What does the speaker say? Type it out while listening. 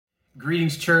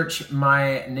Greetings, church.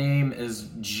 My name is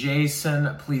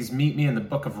Jason. Please meet me in the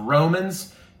book of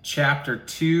Romans, chapter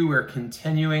 2. We're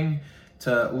continuing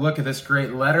to look at this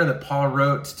great letter that Paul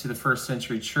wrote to the first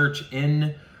century church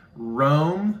in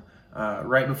Rome,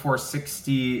 right before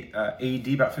 60 AD,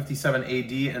 about 57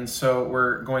 AD. And so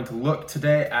we're going to look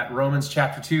today at Romans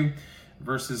chapter 2,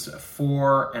 verses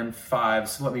 4 and 5.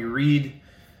 So let me read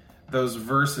those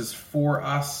verses for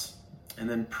us and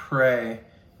then pray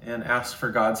and ask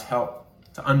for God's help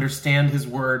to understand his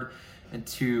word and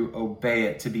to obey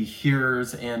it, to be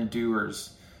hearers and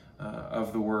doers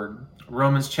of the word.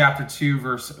 Romans chapter 2,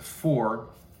 verse 4.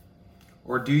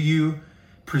 Or do you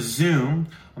presume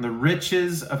on the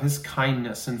riches of his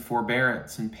kindness and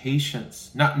forbearance and patience,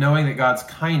 not knowing that God's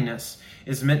kindness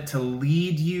is meant to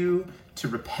lead you to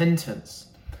repentance?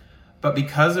 But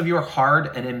because of your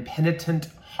hard and impenitent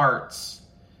hearts,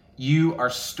 you are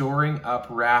storing up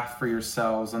wrath for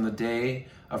yourselves on the day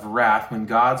of wrath when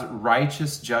God's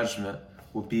righteous judgment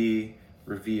will be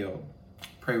revealed.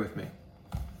 Pray with me.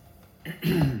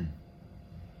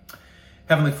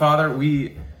 Heavenly Father,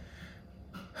 we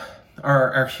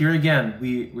are here again.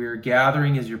 We are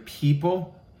gathering as your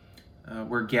people.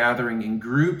 We're gathering in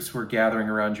groups. We're gathering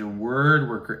around your word.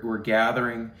 We're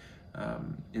gathering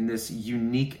in this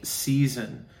unique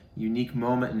season, unique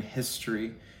moment in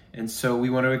history. And so we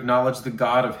want to acknowledge the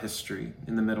God of history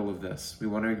in the middle of this. We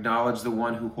want to acknowledge the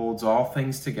one who holds all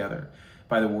things together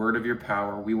by the word of your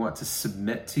power. We want to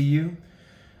submit to you,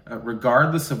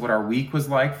 regardless of what our week was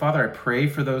like. Father, I pray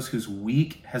for those whose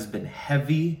week has been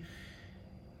heavy,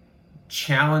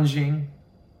 challenging.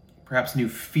 Perhaps new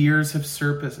fears have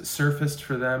surfaced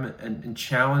for them and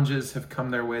challenges have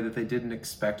come their way that they didn't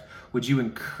expect. Would you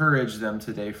encourage them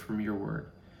today from your word?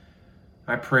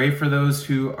 I pray for those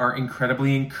who are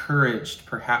incredibly encouraged.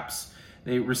 Perhaps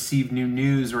they received new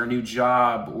news or a new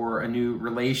job or a new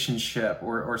relationship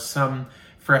or some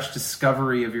fresh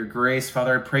discovery of your grace.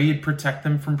 Father, I pray you'd protect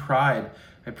them from pride.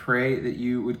 I pray that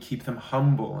you would keep them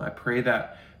humble. I pray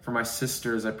that for my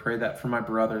sisters. I pray that for my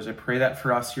brothers. I pray that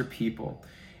for us, your people.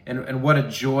 And what a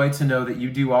joy to know that you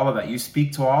do all of that. You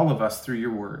speak to all of us through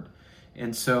your word.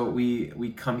 And so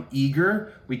we come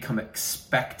eager. We come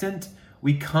expectant.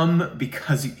 We come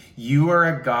because you are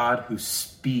a God who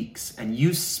speaks, and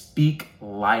you speak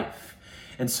life.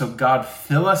 And so, God,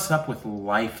 fill us up with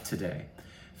life today.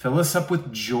 Fill us up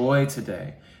with joy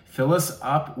today. Fill us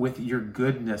up with your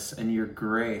goodness and your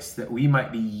grace, that we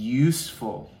might be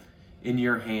useful in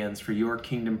your hands for your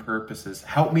kingdom purposes.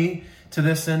 Help me to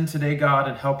this end today, God,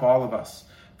 and help all of us,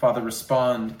 Father,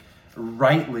 respond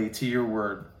rightly to your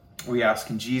word. We ask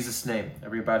in Jesus' name.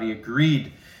 Everybody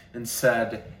agreed and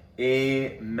said,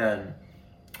 amen.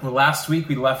 Well, last week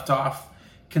we left off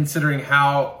considering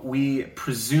how we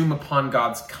presume upon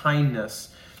God's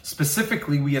kindness.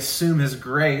 Specifically, we assume his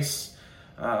grace,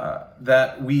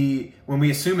 when we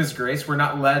assume his grace, we're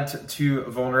not led to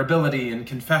vulnerability and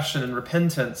confession and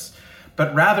repentance,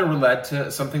 but rather we're led to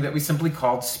something that we simply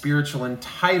called spiritual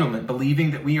entitlement,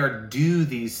 believing that we are due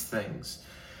these things.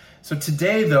 So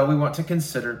today, though, we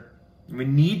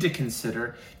need to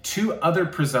consider two other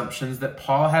presumptions that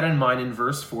Paul had in mind in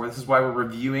verse 4. This is why we're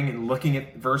reviewing and looking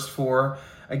at verse 4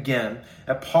 again.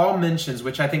 That Paul mentions,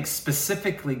 which I think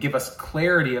specifically give us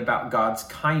clarity about God's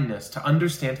kindness, to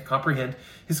understand, to comprehend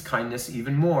his kindness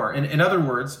even more. In other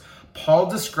words, Paul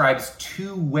describes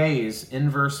two ways in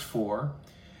verse 4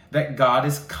 that God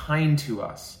is kind to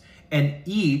us. And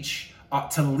each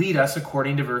ought to lead us,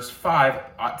 according to verse 5,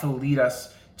 ought to lead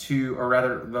us to, or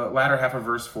rather the latter half of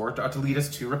verse 4, ought to lead us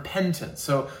to repentance.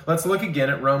 So let's look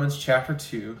again at Romans chapter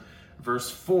 2,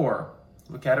 verse 4.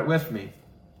 Look at it with me.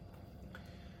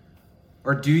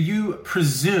 Or do you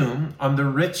presume on the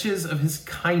riches of his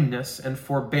kindness and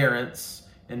forbearance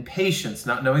and patience,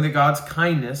 not knowing that God's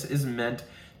kindness is meant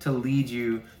to lead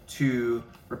you to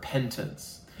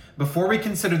repentance? Before we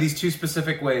consider these two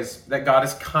specific ways that God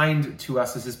is kind to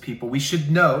us as his people, we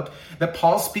should note that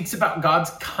Paul speaks about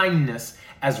God's kindness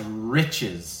as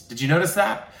riches. Did you notice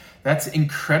that? That's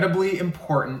incredibly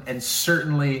important and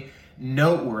certainly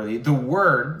noteworthy. The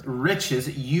word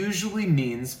riches usually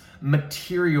means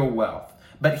material wealth,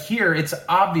 but here it's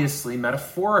obviously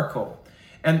metaphorical.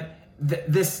 And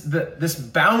this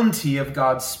bounty of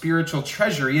God's spiritual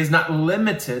treasury is not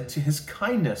limited to his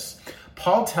kindness.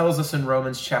 Paul tells us in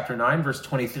Romans chapter 9, verse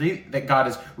 23, that God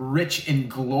is rich in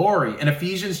glory. And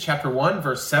Ephesians chapter 1,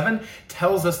 verse 7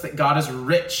 tells us that God is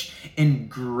rich in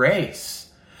grace.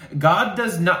 God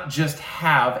does not just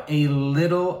have a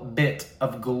little bit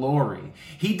of glory.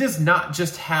 He does not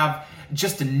just have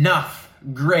just enough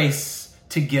grace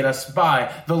to get us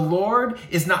by. The Lord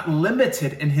is not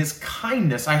limited in his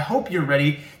kindness. I hope you're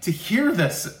ready to hear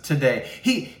this today.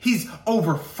 He's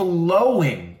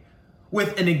overflowing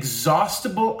with an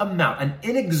inexhaustible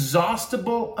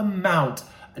amount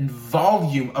and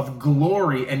volume of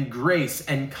glory and grace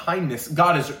and kindness.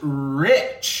 God is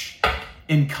rich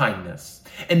in kindness.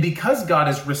 And because God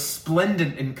is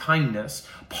resplendent in kindness,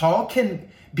 Paul can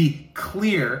be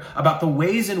clear about the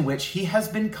ways in which he has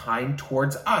been kind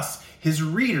towards us, his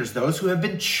readers, those who have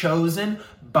been chosen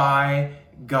by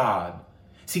God.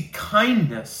 See,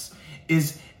 kindness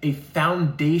is a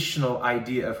foundational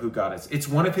idea of who God is. It's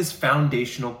one of his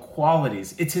foundational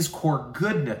qualities. It's his core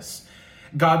goodness.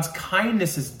 God's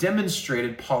kindness is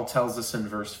demonstrated, Paul tells us in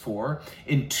verse 4,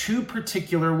 in two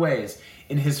particular ways,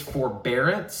 in his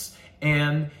forbearance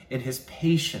and in his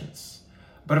patience.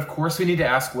 But of course, we need to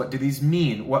ask, what do these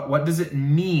mean? What does it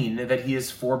mean that he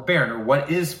is forbearant? Or what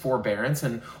is forbearance?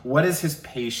 And what is his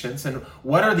patience? And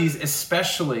what are these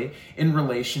especially in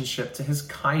relationship to his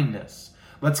kindness?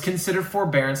 Let's consider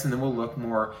forbearance, and then we'll look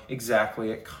more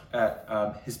exactly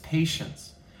at his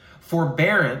patience.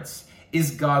 Forbearance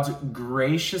is God's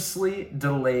graciously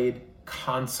delayed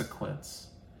consequence.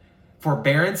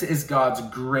 Forbearance is God's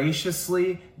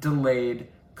graciously delayed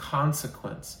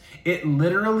consequence. It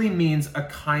literally means a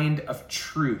kind of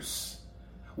truce.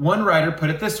 One writer put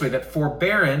it this way, that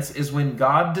forbearance is when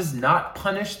God does not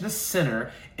punish the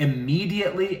sinner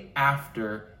immediately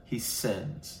after he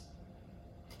sins.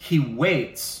 He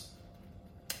waits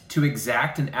to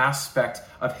exact an aspect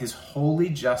of his holy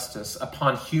justice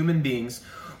upon human beings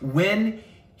when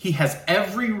he has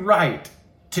every right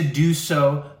to do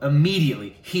so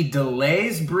immediately. He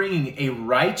delays bringing a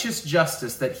righteous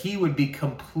justice that he would be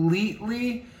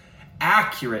completely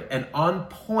accurate and on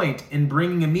point in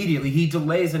bringing immediately. He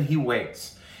delays and he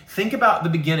waits. Think about the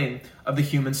beginning of the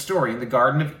human story. In the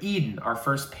Garden of Eden, our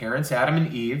first parents, Adam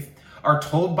and Eve, are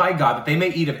told by God that they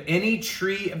may eat of any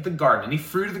tree of the garden, any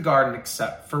fruit of the garden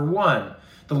except for one.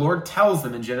 The Lord tells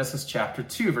them in Genesis chapter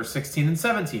 2, verse 16 and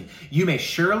 17, you may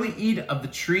surely eat of the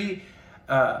tree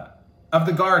of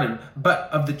the garden, but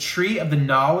of the tree of the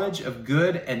knowledge of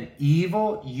good and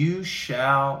evil you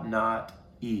shall not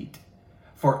eat.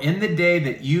 For in the day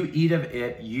that you eat of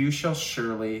it, you shall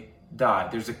surely die.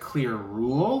 There's a clear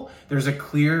rule. There's a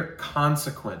clear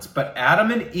consequence. But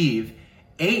Adam and Eve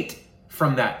ate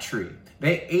from that tree.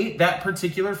 They ate that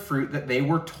particular fruit that they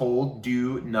were told,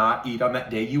 do not eat on that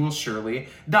day, you will surely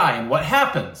die. And what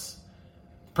happens?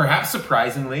 Perhaps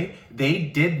surprisingly, they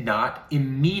did not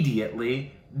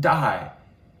immediately die.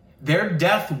 Their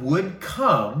death would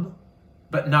come,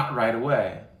 but not right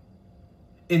away.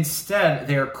 Instead,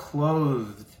 they are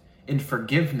clothed in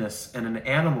forgiveness and an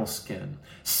animal skin.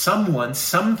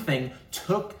 Something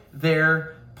took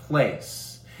their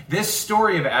place. This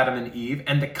story of Adam and Eve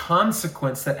and the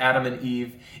consequence that Adam and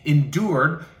Eve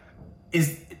endured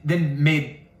is then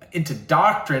made into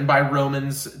doctrine by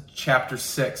Romans chapter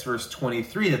 6, verse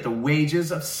 23, that the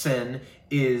wages of sin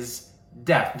is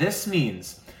death. This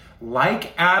means,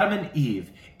 like Adam and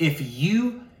Eve, if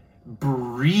you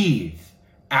breathe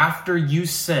after you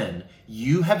sin,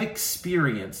 you have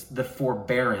experienced the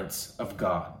forbearance of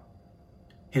God,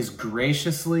 his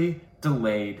graciously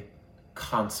delayed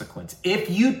consequence. If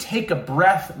you take a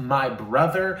breath, my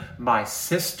brother, my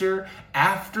sister,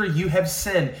 after you have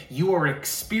sinned, you are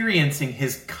experiencing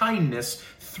his kindness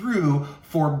through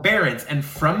forbearance. And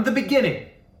from the beginning,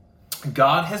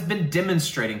 God has been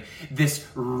demonstrating this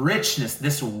richness,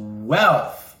 this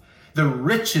wealth, the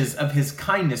riches of his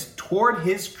kindness toward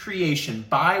his creation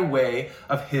by way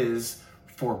of his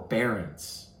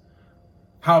forbearance.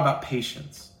 How about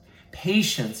patience?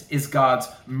 Patience is God's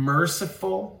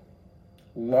merciful,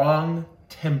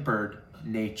 long-tempered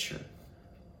nature.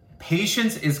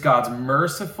 Patience is God's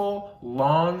merciful,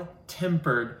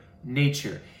 long-tempered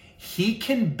nature. He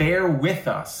can bear with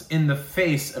us in the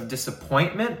face of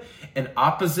disappointment and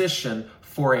opposition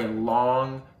for a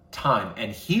long time.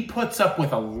 And he puts up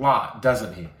with a lot,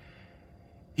 doesn't he?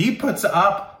 He puts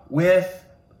up with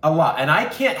a lot. And I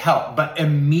can't help but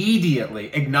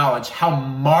immediately acknowledge how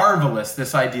marvelous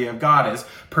this idea of God is,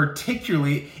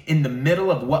 particularly in the middle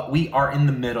of what we are in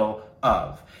the middle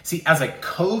of. See, as a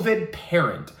COVID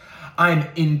parent, I'm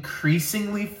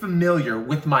increasingly familiar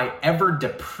with my ever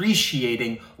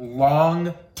depreciating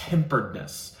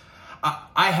long-temperedness.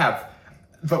 I have,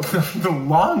 the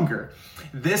longer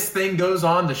this thing goes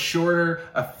on, the shorter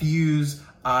a fuse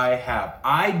I have.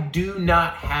 I do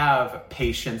not have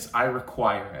patience. I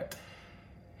require it.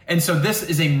 And so this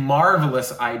is a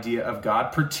marvelous idea of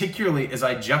God, particularly as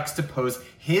I juxtapose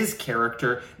his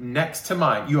character next to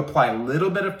mine. You apply a little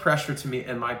bit of pressure to me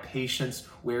and my patience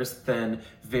wears thin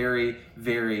very,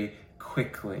 very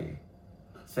quickly.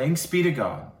 Thanks be to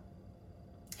God.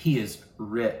 He is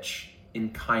rich in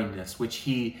kindness, which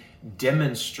he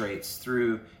demonstrates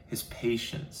through his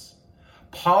patience.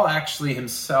 Paul actually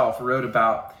himself wrote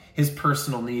about his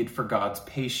personal need for God's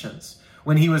patience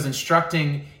when he was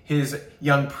instructing his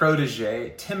young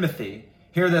protege, Timothy.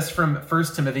 Hear this from 1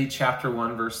 Timothy chapter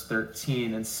 1, verse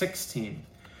 13 and 16.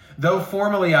 Though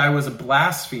formerly I was a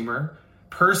blasphemer,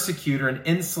 persecutor, and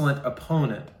insolent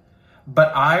opponent,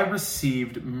 but I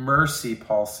received mercy,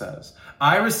 Paul says.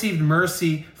 I received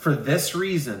mercy for this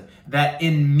reason, that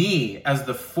in me, as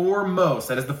the foremost,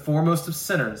 that is the foremost of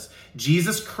sinners,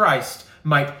 Jesus Christ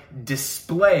might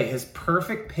display his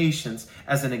perfect patience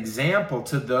as an example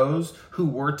to those who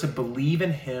were to believe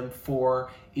in him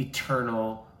for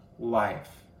eternal life.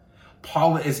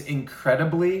 Paul is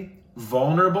incredibly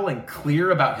vulnerable and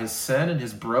clear about his sin and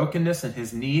his brokenness and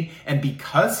his need. And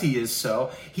because he is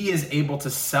so, he is able to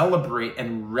celebrate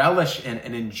and relish in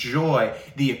and enjoy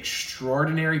the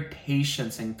extraordinary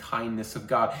patience and kindness of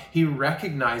God. He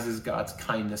recognizes God's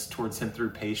kindness towards him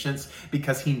through patience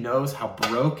because he knows how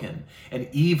broken and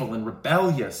evil and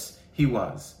rebellious he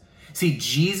was. See,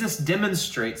 Jesus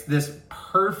demonstrates this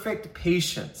perfect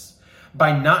patience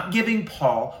by not giving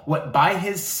Paul what by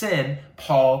his sin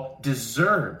Paul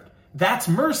deserved. That's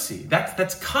mercy.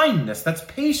 That's kindness. That's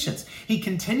patience. He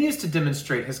continues to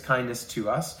demonstrate his kindness to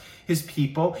us, his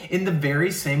people, in the very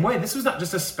same way. This was not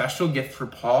just a special gift for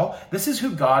Paul. This is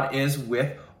who God is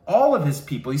with all of his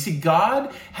people. You see,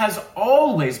 God has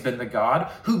always been the God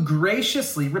who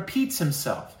graciously repeats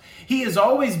himself. He has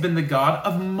always been the God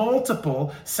of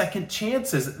multiple second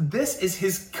chances. This is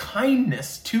his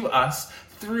kindness to us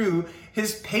through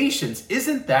his patience.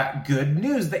 Isn't that good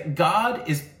news? That God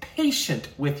is patient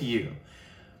with you,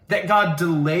 that God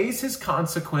delays his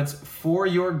consequence for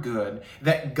your good,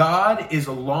 that God is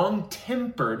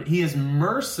long-tempered, he is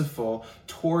merciful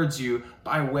towards you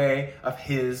by way of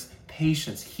his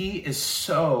patience. He is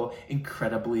so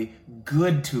incredibly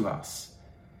good to us.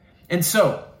 And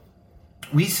so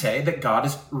we say that God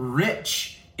is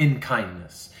rich in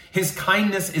kindness. His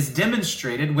kindness is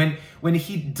demonstrated when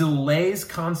he delays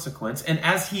consequence, and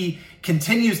as he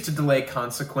continues to delay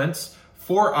consequence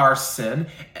for our sin,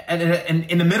 and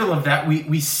in the middle of that,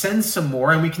 we sin some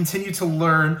more and we continue to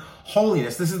learn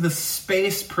holiness. This is the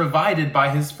space provided by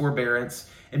his forbearance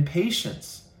and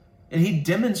patience. And he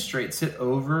demonstrates it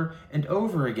over and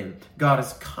over again. God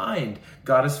is kind.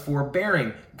 God is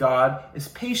forbearing. God is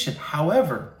patient.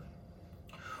 However,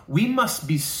 we must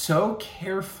be so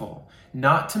careful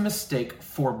not to mistake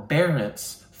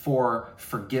forbearance for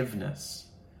forgiveness.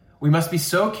 We must be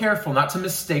so careful not to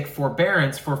mistake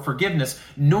forbearance for forgiveness,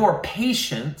 nor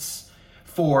patience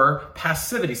for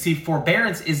passivity. See,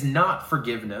 forbearance is not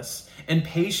forgiveness, and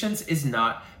patience is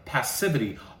not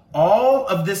passivity. All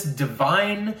of this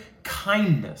divine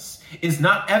kindness is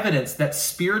not evidence that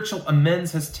spiritual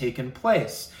amends has taken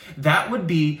place. That would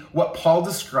be what Paul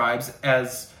describes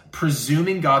as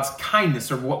presuming God's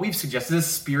kindness, or what we've suggested as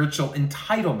spiritual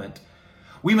entitlement.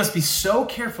 We must be so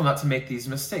careful not to make these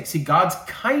mistakes. See, God's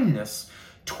kindness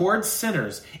towards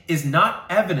sinners is not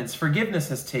evidence forgiveness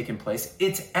has taken place.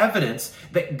 It's evidence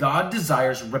that God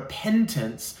desires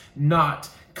repentance, not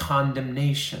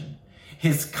condemnation.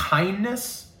 His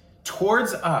kindness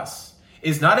towards us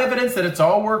is not evidence that it's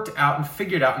all worked out and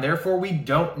figured out, and therefore we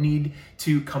don't need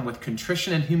to come with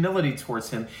contrition and humility towards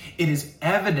him. It is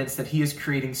evidence that he is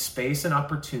creating space and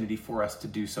opportunity for us to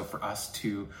do so, for us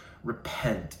to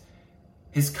repent.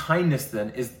 His kindness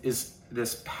then is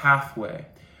this pathway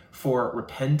for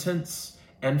repentance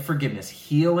and forgiveness,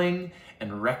 healing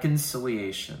and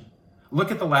reconciliation. Look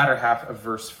at the latter half of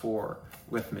verse 4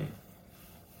 with me.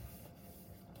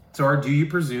 So, or do you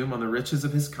presume on the riches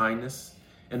of his kindness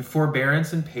and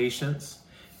forbearance and patience?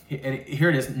 And here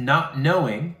it is, not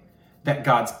knowing that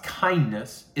God's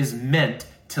kindness is meant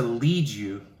to lead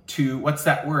you to, what's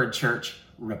that word, church?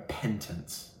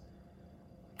 Repentance.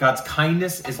 God's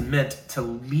kindness is meant to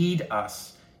lead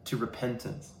us to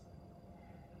repentance.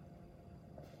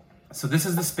 So this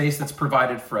is the space that's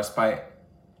provided for us by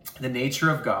the nature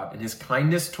of God and his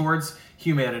kindness towards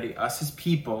humanity, us his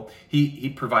people. He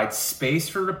provides space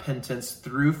for repentance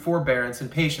through forbearance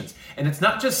and patience. And it's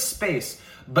not just space,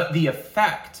 but the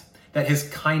effect that his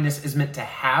kindness is meant to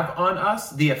have on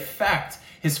us, the effect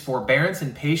his forbearance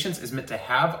and patience is meant to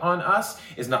have on us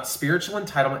is not spiritual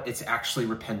entitlement, it's actually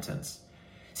repentance.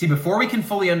 See, before we can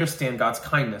fully understand God's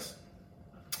kindness,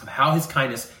 of how his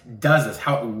kindness does this,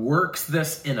 how it works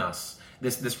this in us,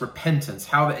 this repentance,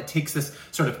 how it takes this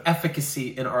sort of efficacy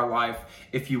in our life,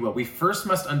 if you will. We first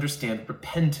must understand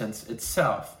repentance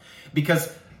itself,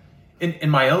 because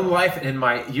in my own life and in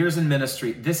my years in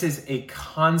ministry, this is a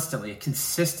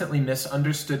consistently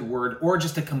misunderstood word, or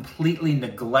just a completely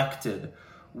neglected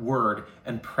word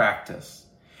and practice.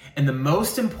 And the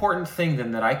most important thing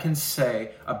then that I can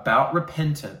say about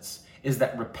repentance is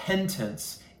that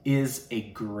repentance is a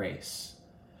grace.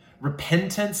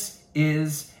 Repentance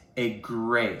is a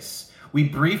grace. We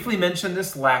briefly mentioned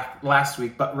this last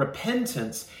week, but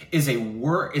repentance is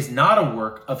not a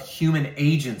work of human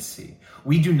agency.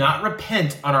 We do not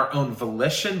repent on our own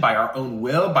volition, by our own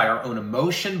will, by our own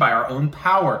emotion, by our own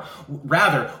power.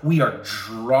 Rather, we are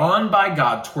drawn by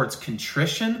God towards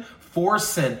contrition for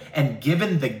sin and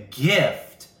given the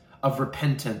gift of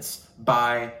repentance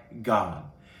by God.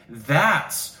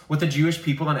 That's what the Jewish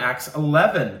people in Acts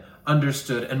 11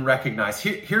 understood and recognized.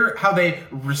 Hear how they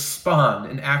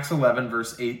respond in Acts 11,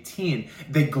 verse 18.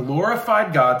 They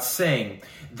glorified God, saying,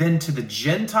 "Then to the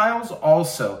Gentiles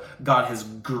also God has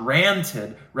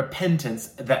granted repentance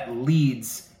that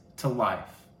leads to life."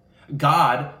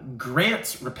 God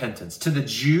grants repentance to the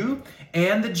Jew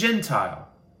and the Gentile.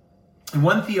 And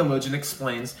one theologian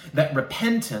explains that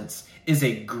repentance is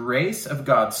a grace of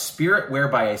God's Spirit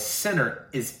whereby a sinner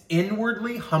is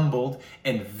inwardly humbled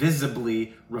and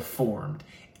visibly reformed.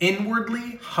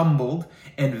 Inwardly humbled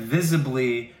and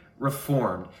visibly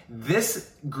reformed.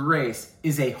 This grace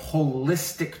is a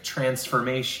holistic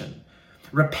transformation.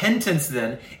 Repentance,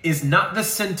 then, is not the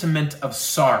sentiment of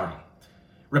sorry.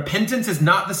 Repentance is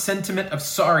not the sentiment of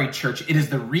sorry, church. It is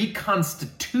the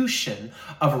reconstitution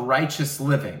of righteous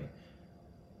living.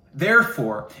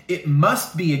 Therefore, it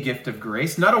must be a gift of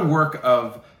grace, not a work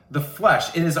of the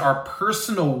flesh. It is our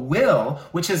personal will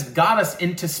which has got us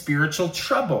into spiritual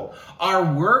trouble.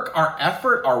 Our work, our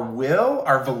effort, our will,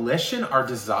 our volition, our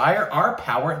desire, our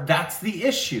power, that's the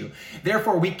issue.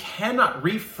 Therefore, we cannot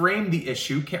reframe the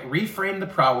issue, can't reframe the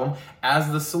problem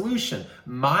as the solution.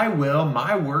 My will,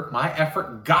 my work, my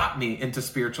effort got me into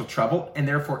spiritual trouble, and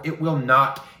therefore it will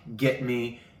not get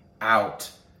me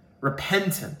out.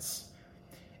 Repentance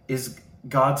is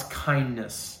God's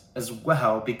kindness as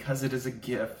well, because it is a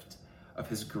gift of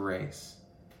his grace.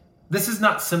 This is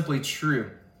not simply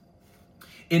true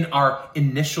in our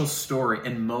initial story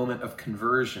and moment of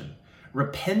conversion.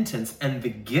 Repentance and the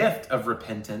gift of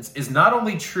repentance is not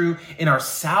only true in our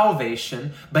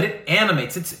salvation, but it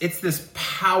animates, it's this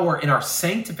power in our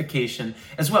sanctification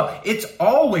as well. It's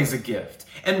always a gift,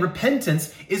 and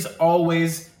repentance is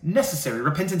always necessary.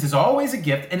 Repentance is always a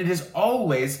gift, and it is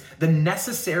always the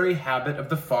necessary habit of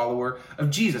the follower of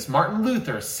Jesus. Martin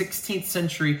Luther, 16th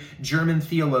century German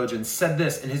theologian, said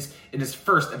this in his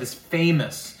first of his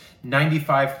famous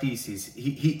 95 Theses.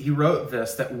 He wrote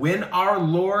this, that when our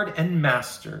Lord and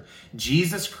Master,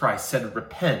 Jesus Christ, said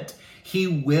repent, he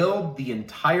willed the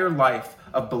entire life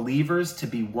of believers to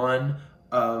be one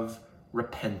of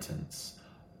repentance.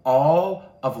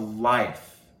 All of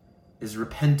life is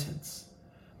repentance.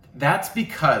 That's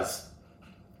because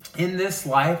in this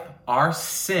life, our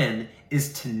sin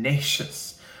is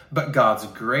tenacious, but God's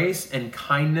grace and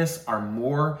kindness are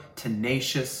more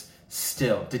tenacious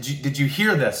still. Did you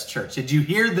hear this, church? Did you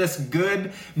hear this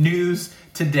good news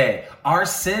today? Our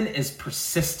sin is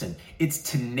persistent. It's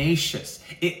tenacious.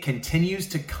 It continues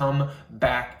to come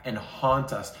back and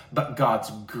haunt us, but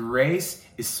God's grace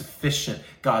is sufficient.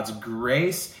 God's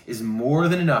grace is more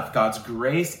than enough. God's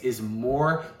grace is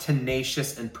more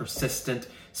tenacious and persistent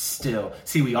still.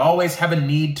 See, we always have a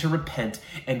need to repent,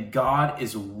 and God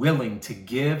is willing to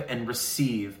give and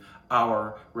receive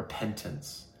our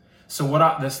repentance. So what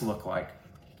ought this look like?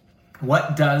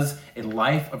 What does a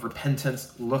life of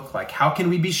repentance look like? How can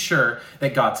we be sure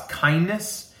that God's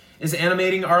kindness is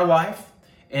animating our life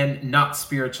and not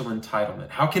spiritual entitlement?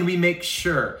 How can we make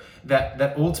sure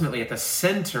that ultimately at the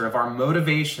center of our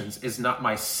motivations is not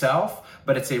myself,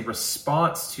 but it's a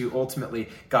response to ultimately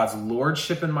God's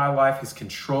lordship in my life, his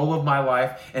control of my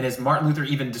life, and as Martin Luther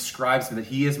even describes him, that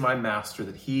he is my master,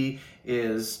 that he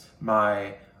is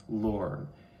my Lord.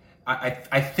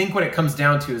 I think what it comes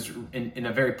down to is, in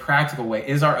a very practical way,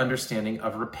 is our understanding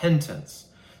of repentance.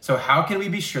 So how can we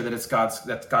be sure that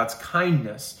that's God's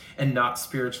kindness and not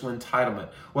spiritual entitlement?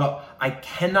 Well, I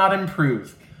cannot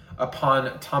improve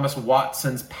upon Thomas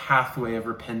Watson's pathway of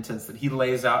repentance that he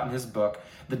lays out in his book,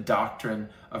 The Doctrine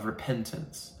of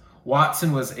Repentance.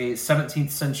 Watson was a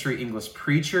 17th century English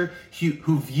preacher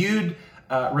who viewed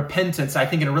repentance, I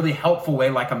think, in a really helpful way,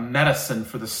 like a medicine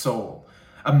for the soul.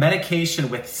 A medication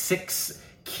with 6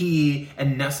 key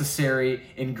and necessary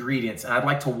ingredients. And I'd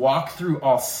like to walk through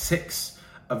all 6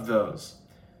 of those.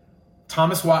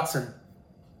 Thomas Watson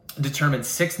determined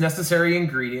 6 necessary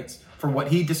ingredients for what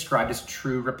he described as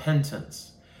true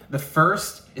repentance. The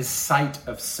first is sight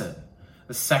of sin.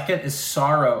 The second is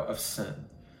sorrow of sin.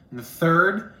 And the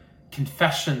third,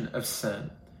 confession of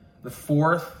sin. The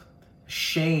fourth,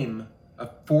 shame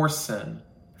for sin.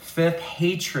 Fifth,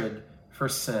 hatred for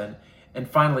sin. And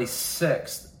finally,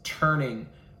 sixth, turning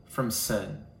from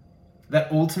sin.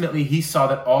 That ultimately he saw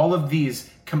that all of these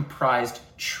comprised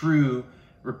true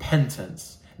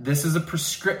repentance. This is a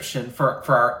prescription for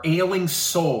our ailing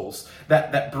souls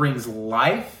that brings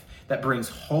life, that brings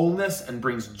wholeness, and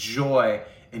brings joy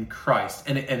in Christ.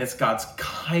 And it's God's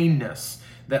kindness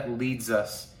that leads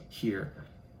us here.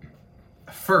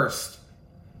 First,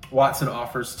 Watson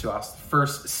offers to us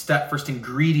the first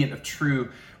ingredient of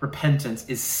true repentance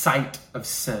is sight of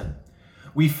sin.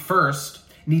 We first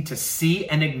need to see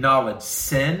and acknowledge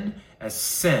sin as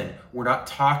sin. We're not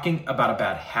talking about a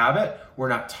bad habit. We're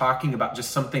not talking about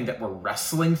just something that we're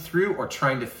wrestling through or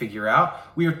trying to figure out.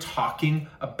 We are talking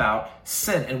about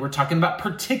sin, and we're talking about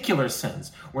particular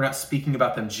sins. We're not speaking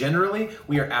about them generally.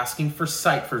 We are asking for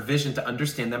sight, for vision to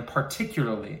understand them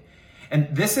particularly. And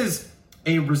this is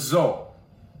a result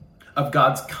of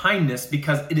God's kindness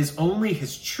because it is only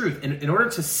his truth. In order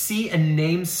to see and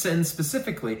name sin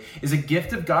specifically is a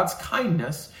gift of God's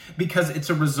kindness because it's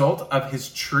a result of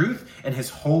his truth and his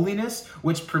holiness,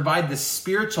 which provide this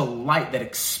spiritual light that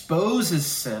exposes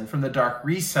sin from the dark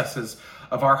recesses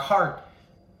of our heart.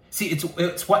 See,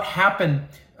 it's what happened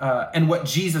and what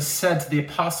Jesus said to the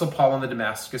Apostle Paul on the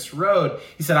Damascus Road.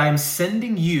 He said, I am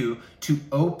sending you to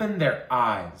open their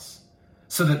eyes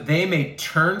so that they may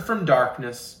turn from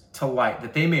darkness to light,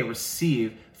 that they may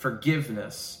receive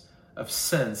forgiveness of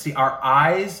sin. See, our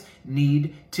eyes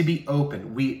need to be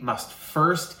open. We must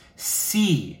first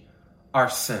see our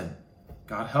sin.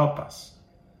 God help us.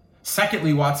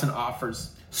 Secondly, Watson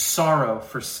offers sorrow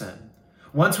for sin.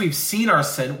 Once we've seen our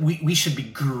sin, we should be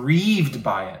grieved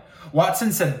by it.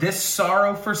 Watson said this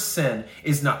sorrow for sin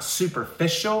is not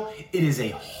superficial, it is a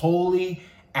holy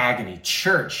agony.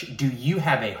 Church, do you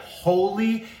have a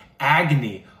holy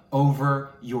agony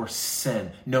over your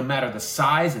sin? No matter the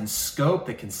size and scope,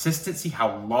 the consistency,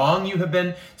 how long you have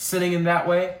been sinning in that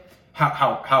way,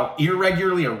 how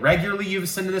irregularly or regularly you've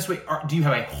sinned in this way, or do you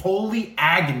have a holy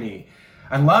agony?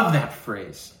 I love that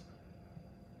phrase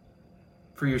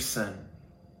for your sin.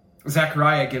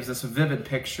 Zechariah gives us a vivid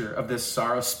picture of this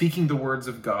sorrow, speaking the words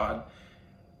of God.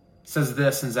 It says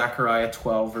this in Zechariah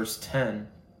 12, verse 10.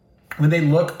 When they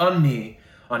look on me,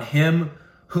 on him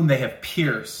whom they have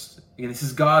pierced, again, this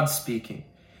is God speaking,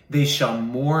 they shall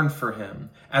mourn for him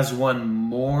as one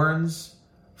mourns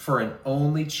for an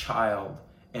only child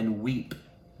and weep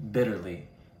bitterly.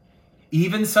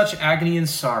 Even such agony and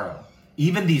sorrow,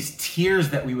 even these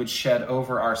tears that we would shed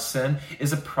over our sin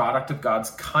is a product of God's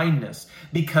kindness,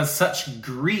 because such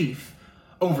grief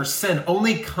over sin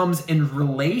only comes in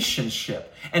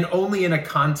relationship and only in a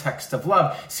context of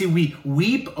love. See, we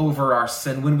weep over our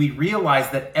sin when we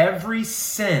realize that every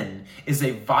sin is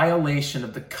a violation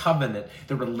of the covenant,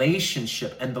 the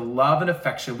relationship, and the love and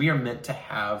affection we are meant to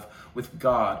have with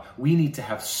God. We need to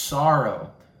have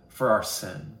sorrow for our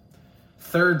sin.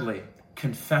 Thirdly,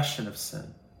 confession of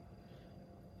sin.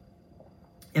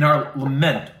 In our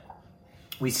lament,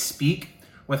 we speak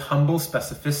with humble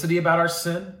specificity about our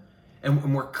sin,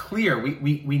 and we're clear.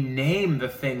 We name the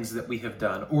things that we have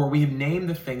done, or we have named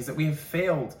the things that we have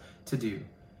failed to do.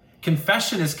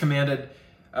 Confession is commanded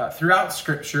throughout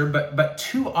Scripture, but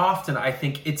too often I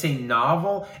think it's a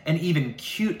novel and even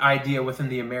cute idea within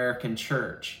the American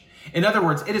church. In other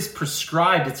words, it is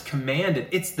prescribed, it's commanded,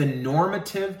 it's the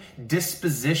normative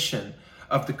disposition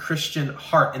of the Christian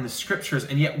heart in the Scriptures,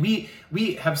 and yet we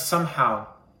have somehow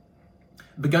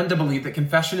begun to believe that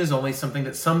confession is only something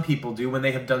that some people do when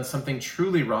they have done something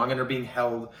truly wrong and are being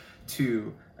held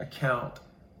to account.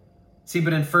 See,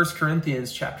 but in 1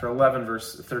 Corinthians chapter 11,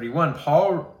 verse 31,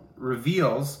 Paul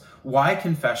reveals why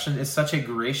confession is such a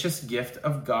gracious gift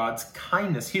of God's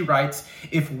kindness. He writes,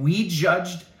 if we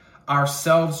judged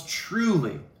ourselves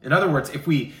truly, in other words, if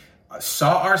we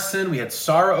saw our sin, we had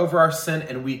sorrow over our sin,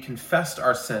 and we confessed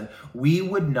our sin, we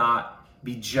would not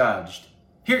be judged.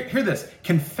 Hear this.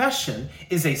 Confession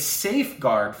is a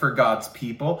safeguard for God's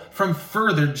people from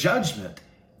further judgment.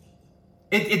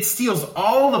 It steals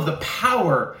all of the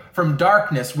power from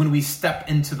darkness when we step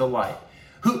into the light.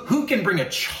 Who can bring a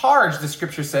charge, the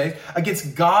Scripture says,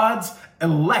 against God's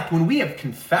elect, when we have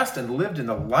confessed and lived in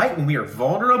the light, when we are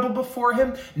vulnerable before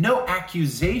him, no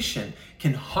accusation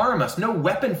can harm us. No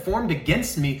weapon formed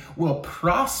against me will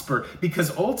prosper,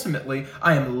 because ultimately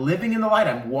I am living in the light.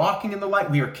 I'm walking in the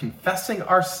light. We are confessing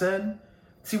our sin.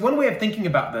 See, one way of thinking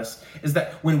about this is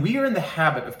that when we are in the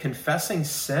habit of confessing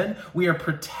sin, we are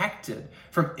protected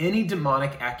from any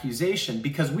demonic accusation,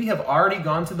 because we have already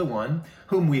gone to the one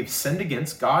whom we have sinned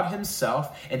against, God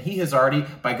himself, and he has already,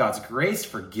 by God's grace,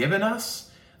 forgiven us,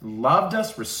 loved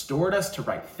us, restored us to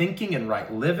right thinking and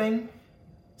right living.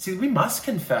 See, we must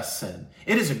confess sin.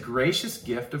 It is a gracious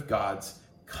gift of God's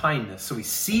kindness. So we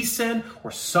see sin, we're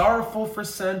sorrowful for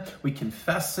sin, we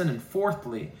confess sin, and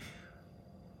fourthly,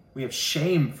 we have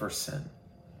shame for sin.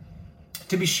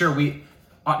 To be sure, we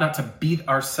ought not to beat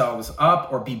ourselves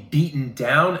up or be beaten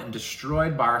down and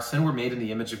destroyed by our sin. We're made in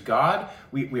the image of God.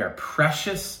 We are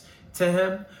precious to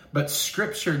him. But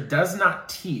Scripture does not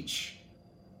teach,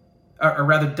 or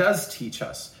rather does teach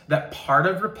us, that part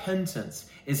of repentance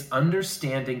is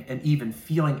understanding and even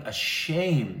feeling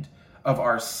ashamed of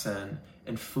our sin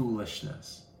and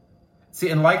foolishness. See,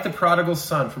 and like the prodigal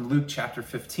son from Luke chapter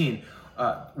 15,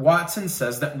 Watson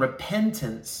says that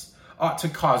repentance ought to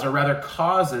cause, or rather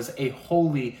causes, a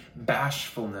holy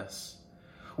bashfulness.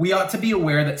 We ought to be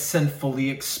aware that sin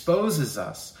fully exposes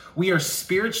us. We are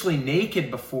spiritually naked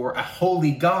before a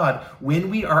holy God when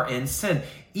we are in sin.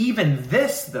 Even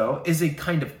this, though, is a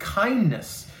kind of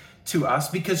kindness to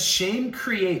us, because shame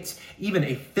creates even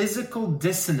a physical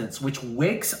dissonance which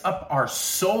wakes up our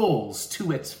souls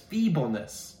to its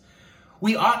feebleness.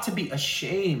 We ought to be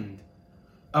ashamed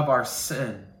of our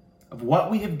sin, of what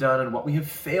we have done and what we have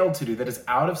failed to do that is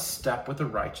out of step with the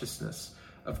righteousness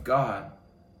of God.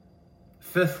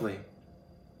 Fifthly,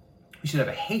 we should have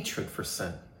a hatred for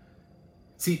sin.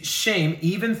 See, shame,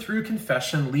 even through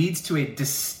confession, leads to a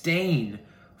disdain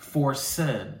for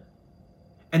sin.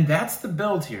 And that's the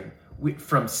build here.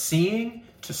 From seeing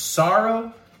to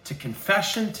sorrow, to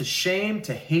confession, to shame,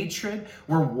 to hatred,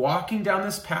 we're walking down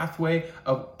this pathway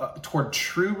toward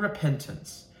true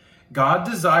repentance. God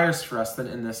desires for us then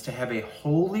in this to have a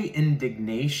holy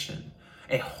indignation,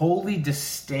 a holy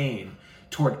disdain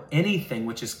toward anything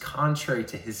which is contrary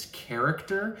to his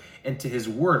character and to his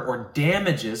word, or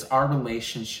damages our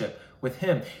relationship with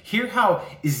him. Hear how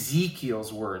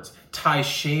Ezekiel's words tie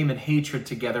shame and hatred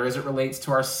together as it relates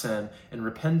to our sin and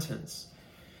repentance.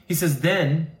 He says,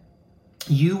 "Then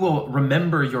you will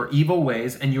remember your evil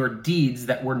ways and your deeds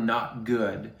that were not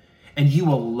good, and you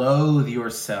will loathe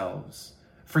yourselves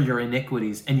for your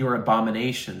iniquities and your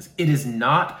abominations. It is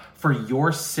not for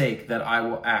your sake that I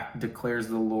will act, declares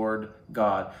the Lord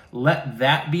God. Let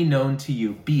that be known to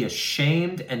you. Be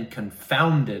ashamed and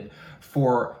confounded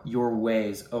for your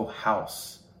ways, O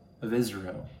house of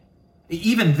Israel."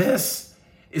 Even this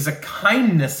is a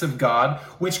kindness of God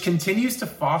which continues to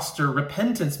foster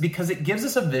repentance, because it gives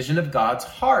us a vision of God's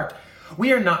heart.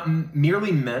 We are not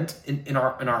merely meant in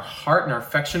our heart and our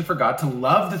affection for God to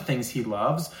love the things he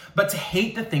loves, but to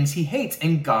hate the things he hates.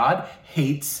 And God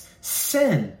hates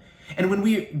sin. And when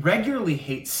we regularly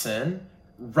hate sin,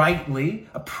 rightly,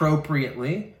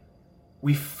 appropriately,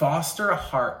 we foster a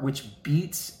heart which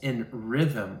beats in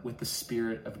rhythm with the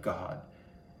Spirit of God.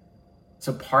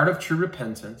 So part of true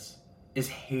repentance is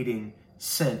hating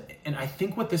sin. And I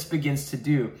think what this begins to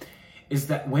do is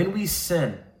that when we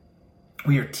sin,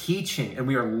 we are teaching and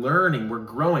we are learning, we're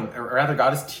growing, or rather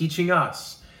God is teaching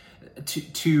us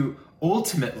to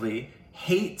ultimately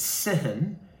hate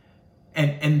sin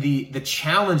and the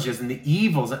challenges and the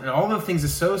evils and all the things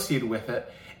associated with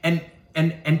it,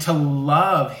 and to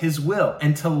love his will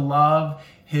and to love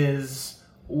his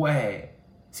way.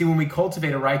 See, when we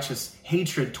cultivate a righteous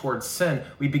hatred towards sin,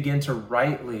 we begin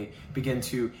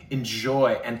to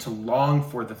enjoy and to long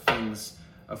for the things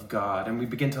of God, and we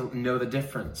begin to know the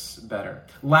difference better.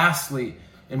 Lastly,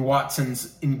 in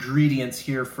Watson's ingredients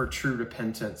here for true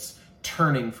repentance,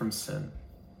 turning from sin.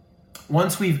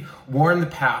 Once we've worn the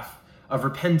path of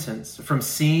repentance from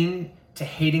seeing to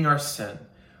hating our sin,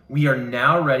 we are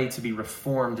now ready to be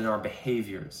reformed in our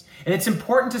behaviors. And it's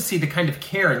important to see the kind of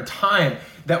care and time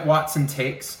that Watson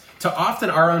takes to often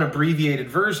our own abbreviated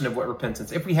version of what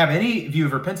repentance. If we have any view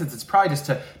of repentance, it's probably just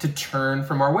to turn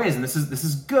from our ways. And this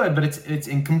is good, but it's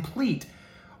incomplete.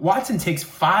 Watson takes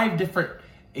 5 different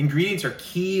ingredients or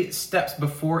key steps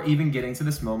before even getting to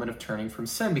this moment of turning from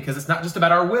sin, because it's not just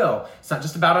about our will. It's not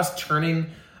just about us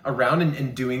turning around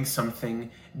and doing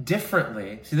something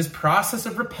differently. See, this process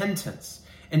of repentance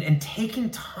and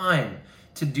taking time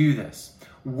to do this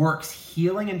works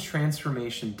healing and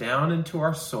transformation down into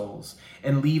our souls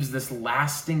and leaves this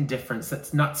lasting difference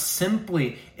that's not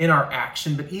simply in our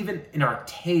action, but even in our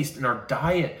taste, in our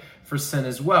diet for sin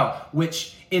as well,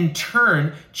 which in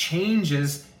turn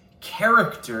changes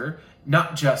character,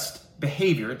 not just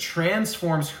behavior. It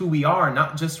transforms who we are,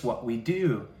 not just what we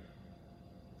do.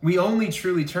 We only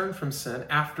truly turn from sin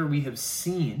after we have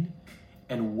seen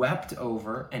and wept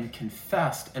over and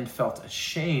confessed and felt a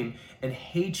shame and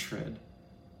hatred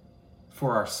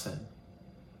for our sin.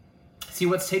 See,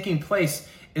 what's taking place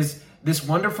is this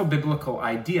wonderful biblical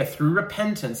idea through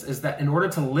repentance is that in order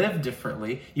to live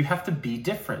differently, you have to be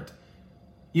different.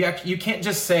 You can't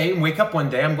just say, wake up one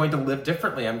day, I'm going to live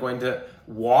differently. I'm going to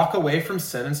walk away from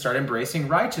sin and start embracing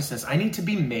righteousness. I need to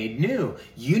be made new.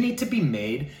 You need to be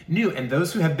made new. And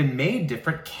those who have been made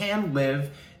different can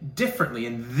live differently.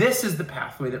 And this is the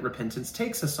pathway that repentance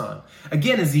takes us on.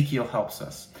 Again, Ezekiel helps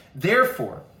us.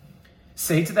 Therefore,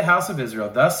 say to the house of Israel,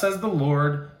 thus says the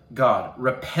Lord God,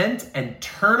 repent and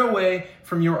turn away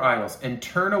from your idols and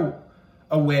turn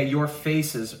away your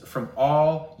faces from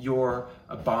all your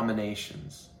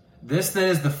abominations. This then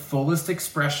is the fullest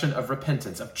expression of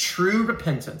repentance, of true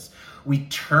repentance. We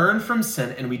turn from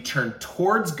sin and we turn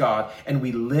towards God and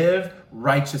we live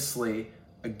righteously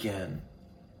again.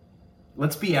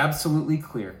 Let's be absolutely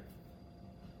clear.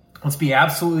 Let's be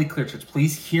absolutely clear, church.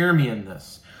 Please hear me in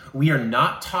this. We are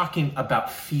not talking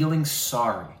about feeling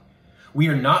sorry. We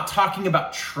are not talking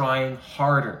about trying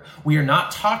harder. We are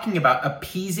not talking about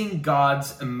appeasing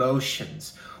God's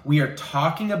emotions. We are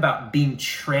talking about being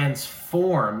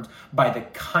transformed by the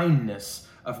kindness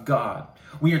of God.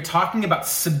 We are talking about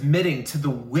submitting to the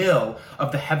will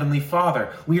of the Heavenly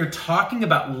Father. We are talking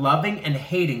about loving and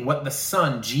hating what the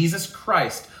Son, Jesus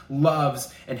Christ,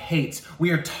 loves and hates.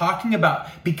 We are talking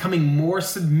about becoming more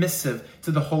submissive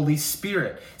to the Holy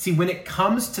Spirit. See, when it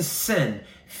comes to sin,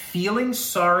 feeling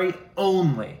sorry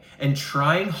only and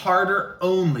trying harder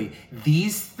only,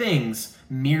 these things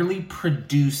merely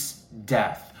produce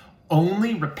death.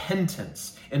 Only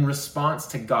repentance in response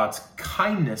to God's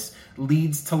kindness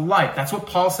leads to life. That's what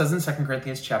Paul says in 2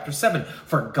 Corinthians chapter 7.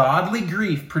 For godly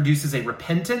grief produces a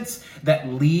repentance that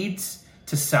leads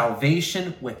to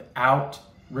salvation without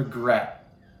regret,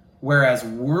 whereas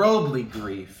worldly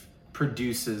grief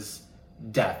produces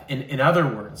death. In other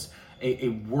words, a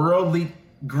worldly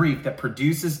grief that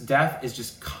produces death is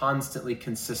just constantly,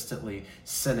 consistently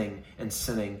sinning and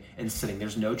sinning and sinning.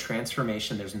 There's no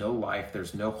transformation, there's no life,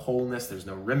 there's no wholeness, there's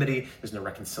no remedy, there's no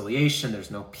reconciliation, there's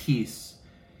no peace.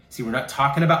 See, we're not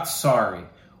talking about sorry,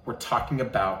 we're talking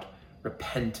about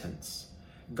repentance.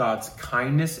 God's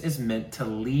kindness is meant to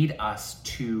lead us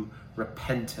to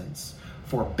repentance.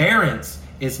 Forbearance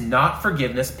is not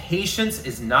forgiveness. Patience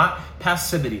is not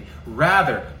passivity.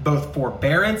 Rather, both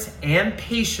forbearance and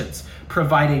patience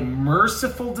provide a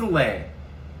merciful delay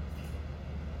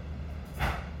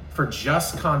for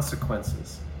just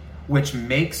consequences, which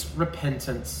makes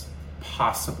repentance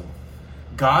possible.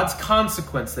 God's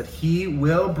consequence that he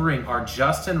will bring are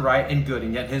just and right and good,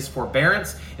 and yet his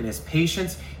forbearance and his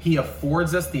patience, he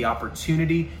affords us the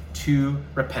opportunity to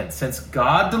repent. Since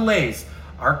God delays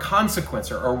our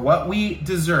consequence or what we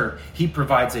deserve, he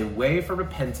provides a way for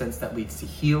repentance that leads to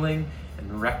healing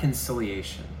and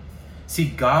reconciliation. See,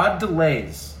 God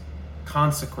delays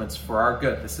consequence for our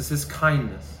good. This is his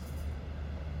kindness.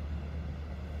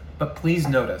 But please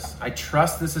notice, I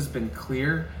trust this has been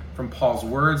clear from Paul's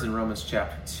words in Romans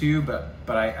chapter 2, but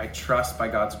I trust by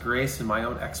God's grace and my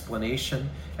own exposition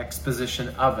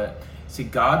of it. See,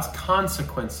 God's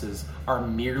consequences are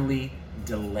merely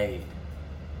delayed.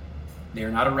 They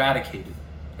are not eradicated.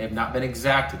 They have not been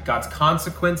exacted. God's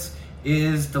consequence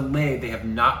is delayed. They have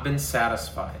not been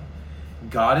satisfied.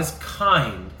 God is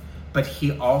kind, but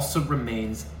he also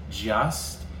remains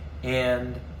just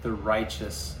and the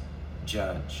righteous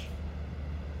judge.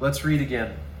 Let's read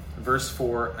again verse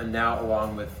 4 and now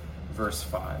along with verse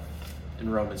 5 in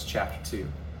Romans chapter 2.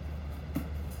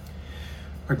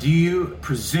 Or do you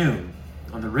presume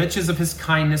on the riches of his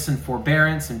kindness and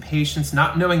forbearance and patience,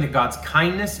 not knowing that God's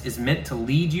kindness is meant to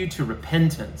lead you to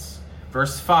repentance?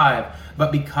 Verse 5,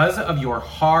 but because of your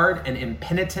hard and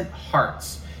impenitent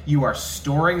hearts, you are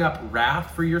storing up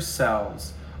wrath for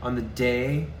yourselves on the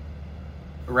day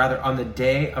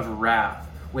of wrath,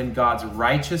 when God's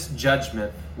righteous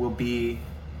judgment will be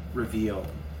revealed.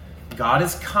 God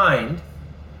is kind,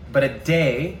 but a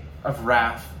day of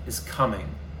wrath is coming.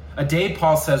 A day,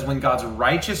 Paul says, when God's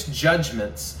righteous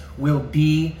judgments will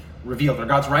be revealed, or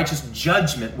God's righteous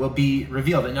judgment will be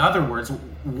revealed. In other words,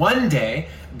 one day,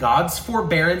 God's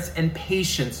forbearance and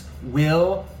patience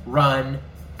will run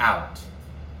out.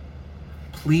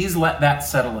 Please let that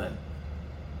settle in.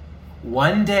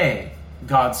 One day,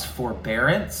 God's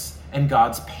forbearance and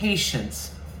God's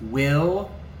patience will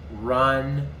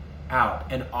run out.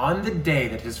 And on the day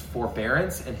that his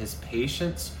forbearance and his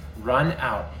patience run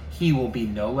out, he will be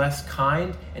no less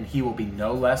kind and he will be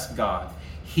no less God.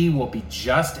 He will be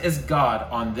just as God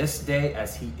on this day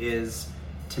as he is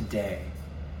today.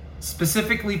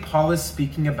 Specifically, Paul is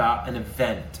speaking about an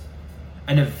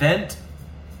event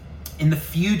in the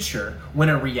future when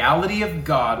a reality of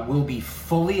God will be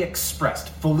fully expressed,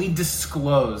 fully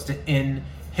disclosed in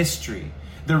history.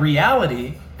 That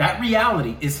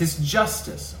reality is his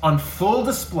justice on full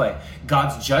display.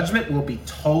 God's judgment will be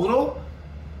total,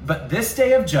 but this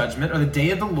day of judgment, or the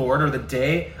day of the Lord, or the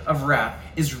day of wrath,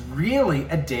 is really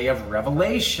a day of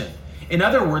revelation. In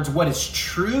other words, what is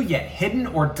true yet hidden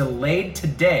or delayed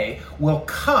today will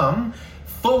come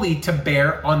fully to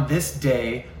bear on this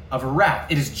day of wrath.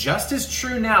 It is just as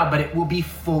true now, but it will be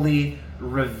fully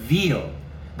revealed.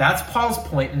 That's Paul's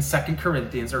point in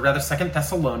 2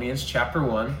 Thessalonians chapter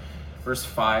 1, verse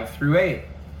 5 through 8.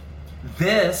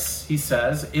 This, he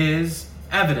says, is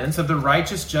evidence of the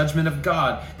righteous judgment of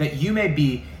God, that you may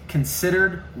be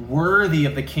considered worthy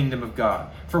of the kingdom of God,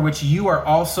 for which you are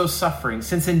also suffering,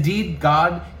 since indeed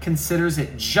God considers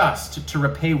it just to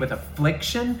repay with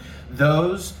affliction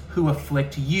those who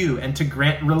afflict you, and to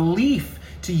grant relief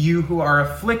to you who are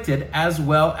afflicted, as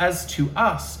well as to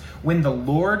us, when the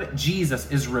Lord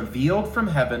Jesus is revealed from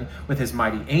heaven with his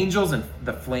mighty angels and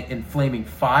in flaming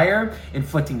fire,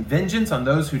 inflicting vengeance on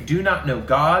those who do not know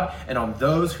God and on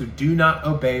those who do not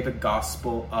obey the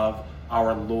gospel of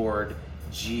our Lord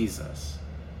Jesus.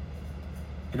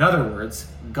 In other words,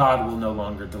 God will no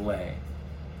longer delay.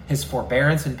 His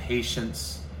forbearance and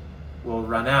patience will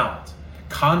run out.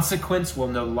 Consequence will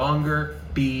no longer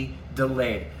be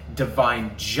delayed.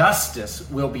 Divine justice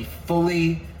will be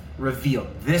fully revealed.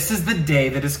 This is the day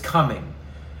that is coming.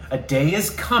 A day is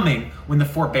coming when the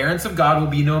forbearance of God will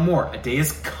be no more. A day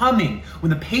is coming when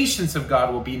the patience of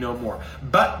God will be no more.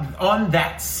 But on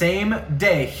that same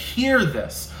day, hear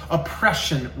this,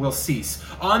 oppression will cease.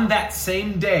 On that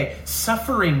same day,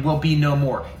 suffering will be no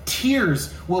more.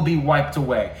 Tears will be wiped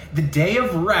away. The day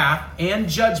of wrath and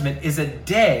judgment is a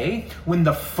day when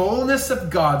the fullness of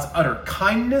God's utter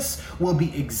kindness will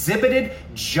be exhibited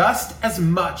just as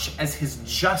much as his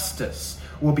justice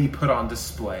will be put on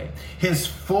display. His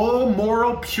full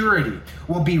moral purity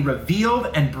will be revealed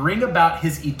and bring about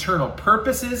his eternal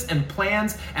purposes and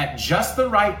plans at just the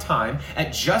right time,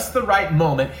 at just the right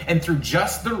moment, and through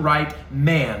just the right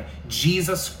man,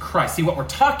 Jesus Christ. See, what we're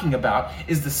talking about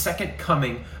is the second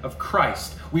coming of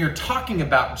Christ. We are talking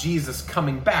about Jesus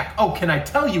coming back. Oh, can I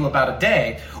tell you about a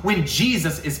day when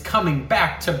Jesus is coming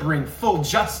back to bring full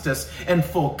justice and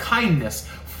full kindness,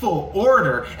 full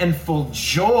order and full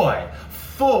joy,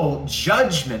 full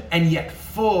judgment and yet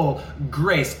full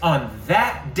grace. On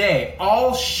that day,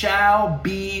 all shall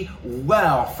be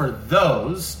well for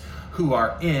those who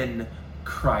are in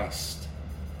Christ.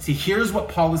 See, here's what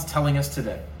Paul is telling us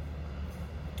today.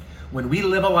 When we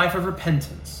live a life of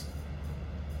repentance,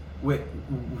 with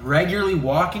regularly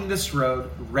walking this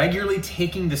road, regularly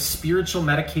taking the spiritual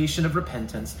medication of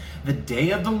repentance, the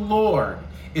day of the Lord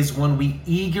is one we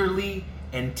eagerly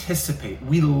anticipate.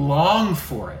 We long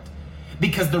for it.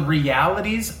 Because the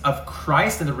realities of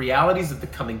Christ and the realities of the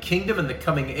coming kingdom and the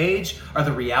coming age are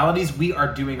the realities we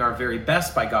are doing our very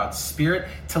best by God's Spirit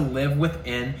to live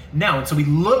within now. And so we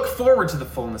look forward to the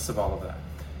fullness of all of that.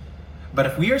 But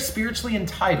if we are spiritually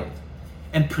entitled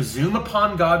and presume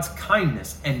upon God's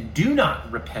kindness and do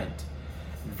not repent,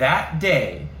 that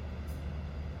day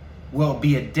will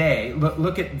be a day,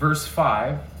 look at verse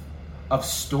 5, of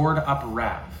stored up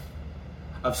wrath.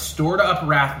 Of stored up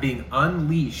wrath being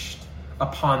unleashed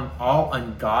upon all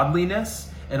ungodliness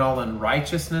and all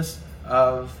unrighteousness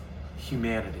of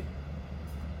humanity.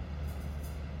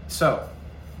 So,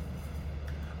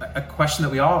 a question that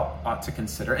we all ought to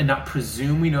consider and not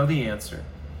presume we know the answer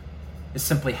is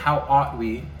simply, how ought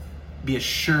we be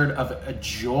assured of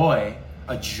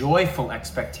a joyful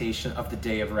expectation of the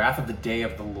day of wrath, of the day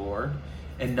of the Lord,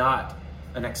 and not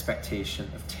an expectation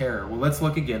of terror? Well, let's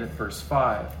look again at verse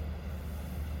 5.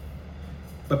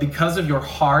 But because of your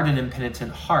hard and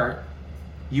impenitent heart,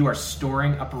 you are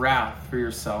storing up wrath for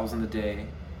yourselves in the day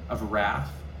of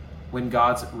wrath, when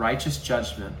God's righteous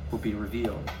judgment will be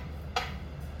revealed.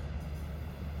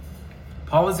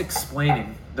 Paul is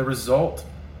explaining the result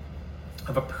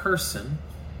of a person,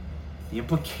 the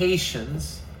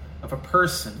implications of a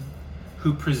person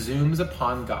who presumes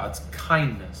upon God's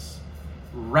kindness.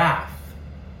 Wrath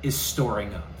is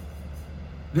storing up.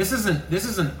 This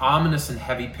is an ominous and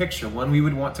heavy picture, one we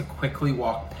would want to quickly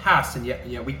walk past, and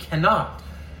yet we cannot.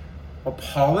 What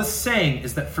Paul is saying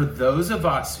is that for those of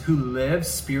us who live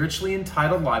spiritually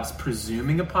entitled lives,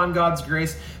 presuming upon God's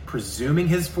grace, presuming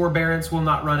his forbearance will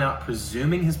not run out,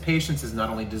 presuming his patience is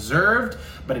not only deserved,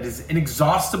 but it is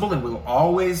inexhaustible and will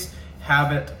always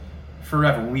have it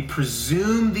forever. When we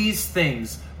presume these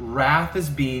things, wrath is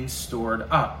being stored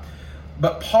up.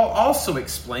 But Paul also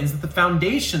explains that the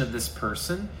foundation of this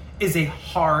person is a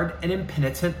hard and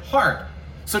impenitent heart.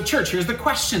 So church, here's the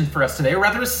question for us today, or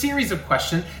rather a series of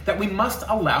questions that we must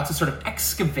allow to sort of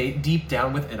excavate deep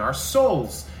down within our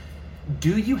souls.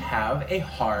 Do you have a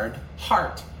hard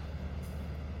heart?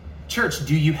 Church,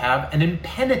 do you have an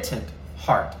impenitent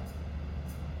heart?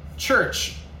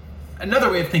 Church,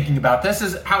 another way of thinking about this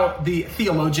is how the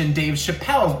theologian Dave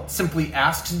Chappelle simply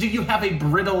asks, do you have a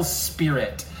brittle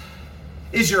spirit?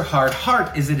 Is your hard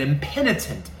heart, is it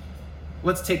impenitent?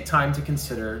 Let's take time to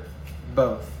consider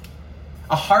both.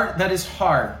 A heart that is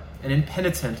hard and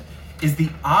impenitent is the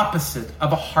opposite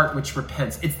of a heart which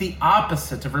repents. It's the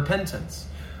opposite of repentance.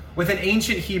 With an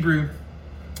ancient Hebrew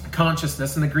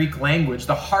consciousness in the Greek language,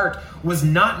 the heart was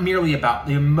not merely about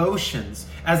the emotions,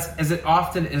 as it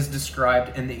often is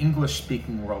described in the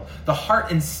English-speaking world. The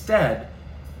heart instead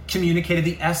communicated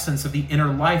the essence of the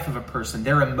inner life of a person,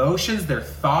 their emotions, their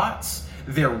thoughts,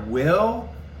 their will.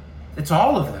 It's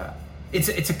all of that.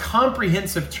 It's a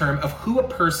comprehensive term of who a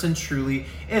person truly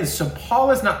is. So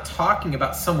Paul is not talking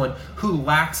about someone who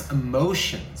lacks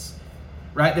emotions,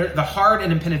 right? The hard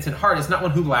and impenitent heart is not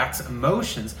one who lacks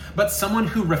emotions, but someone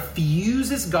who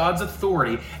refuses God's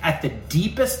authority at the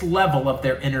deepest level of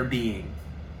their inner being.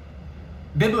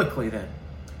 Biblically then,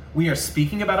 we are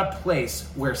speaking about a place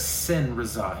where sin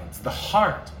resides, the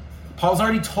heart. Paul's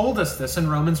already told us this in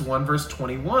Romans 1 verse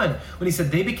 21 when he said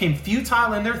they became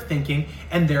futile in their thinking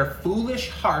and their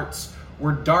foolish hearts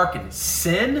were darkened.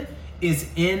 Sin is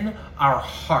in our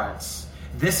hearts.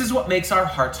 This is what makes our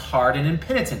hearts hard and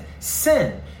impenitent.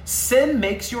 Sin. Sin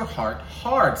makes your heart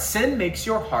hard. Sin makes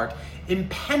your heart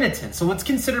impenitent. So let's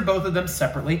consider both of them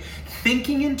separately,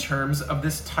 thinking in terms of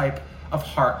this type of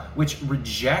heart which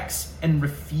rejects and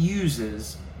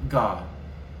refuses God.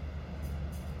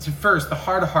 So first, the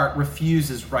hard heart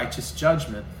refuses righteous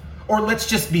judgment. Or let's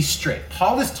just be straight.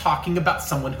 Paul is talking about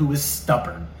someone who is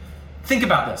stubborn. Think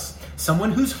about this.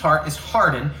 Someone whose heart is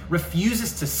hardened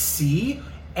refuses to see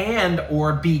and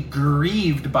or be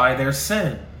grieved by their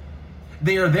sin.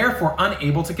 They are therefore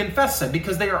unable to confess sin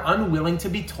because they are unwilling to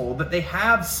be told that they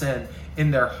have sin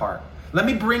in their heart. Let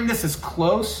me bring this as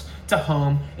close to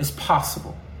home as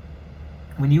possible.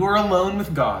 When you are alone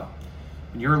with God,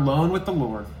 when you're alone with the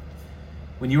Lord,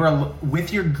 when you are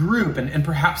with your group and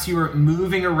perhaps you are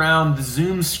moving around the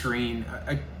Zoom screen,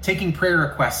 taking prayer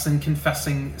requests and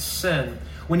confessing sin,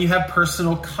 when you have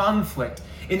personal conflict,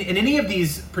 in any of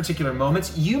these particular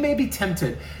moments, you may be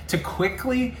tempted to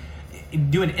quickly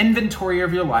do an inventory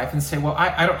of your life and say, well,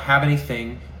 I don't have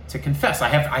anything to confess. I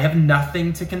have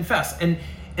nothing to confess. And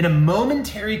in a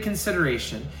momentary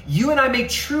consideration, you and I may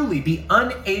truly be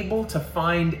unable to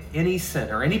find any sin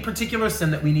or any particular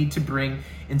sin that we need to bring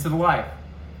into the light.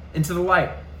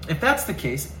 If that's the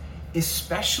case,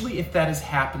 especially if that is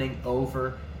happening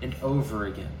over and over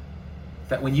again,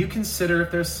 that when you consider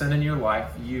if there's sin in your life,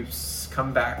 you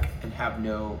come back and have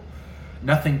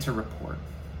nothing to report.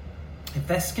 If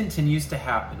this continues to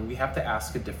happen, we have to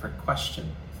ask a different question.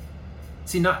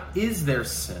 See, not is there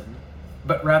sin,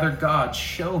 but rather, God,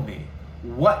 show me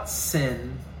what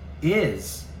sin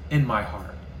is in my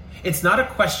heart. It's not a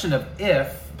question of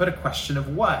if, but a question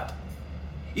of what.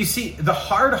 You see, the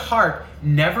hard heart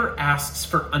never asks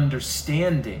for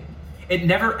understanding. It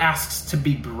never asks to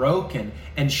be broken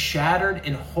and shattered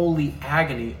in holy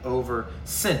agony over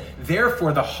sin.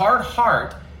 Therefore, the hard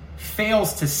heart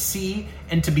fails to see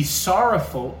and to be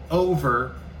sorrowful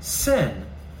over sin.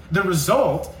 The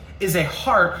result is a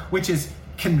heart which is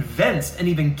convinced and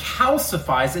even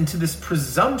calcifies into this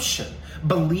presumption,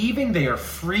 believing they are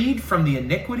freed from the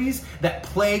iniquities that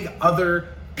plague other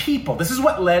people. This is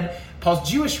what led Paul's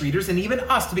Jewish readers and even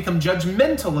us to become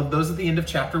judgmental of those at the end of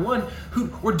chapter 1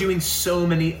 who were doing so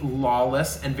many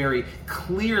lawless and very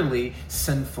clearly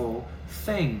sinful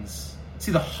things.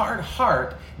 See, the hard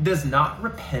heart does not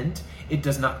repent, it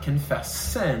does not confess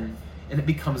sin, and it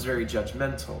becomes very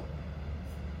judgmental.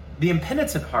 The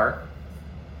impenitent heart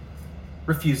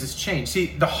refuses change.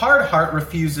 See, the hard heart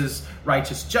refuses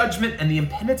righteous judgment, and the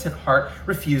impenitent heart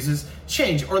refuses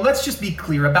change. Or let's just be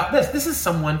clear about this. This is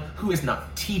someone who is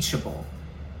not teachable.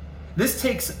 This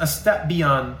takes a step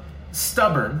beyond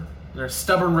stubborn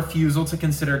refusal to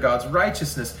consider God's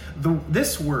righteousness.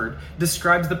 This word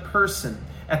describes the person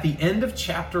at the end of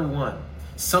chapter 1,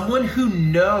 someone who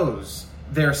knows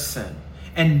their sin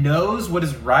and knows what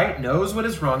is right, knows what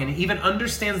is wrong, and even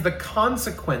understands the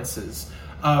consequences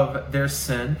of their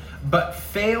sin, but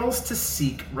fails to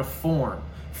seek reform,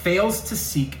 fails to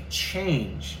seek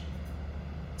change.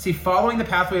 See, following the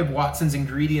pathway of Watson's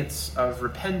ingredients of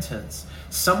repentance,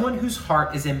 someone whose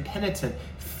heart is impenitent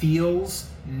feels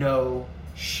no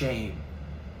shame.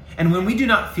 And when we do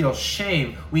not feel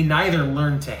shame, we neither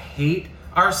learn to hate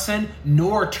our sin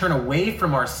nor turn away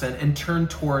from our sin and turn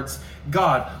towards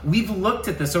God. We've looked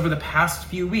at this over the past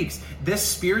few weeks. This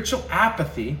spiritual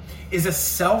apathy is a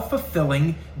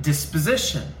self-fulfilling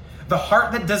disposition. The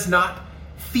heart that does not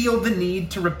feel the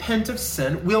need to repent of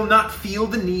sin will not feel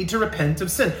the need to repent of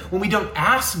sin. When we don't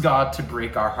ask God to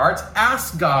break our hearts,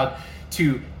 ask God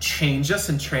to change us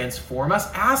and transform us,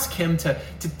 ask Him to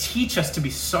teach us to be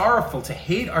sorrowful, to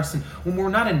hate our sin, when we're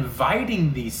not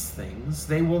inviting these things,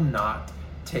 they will not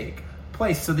take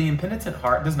place. So the impenitent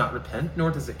heart does not repent, nor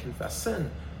does it confess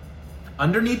sin.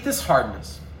 Underneath this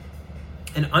hardness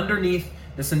and underneath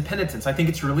this impenitence, I think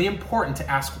it's really important to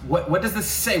ask, what does this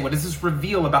say? What does this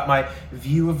reveal about my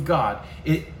view of God?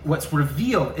 What's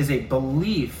revealed is a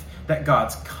belief that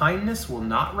God's kindness will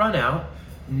not run out,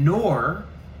 nor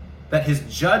that His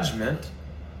judgment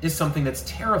is something that's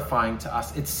terrifying to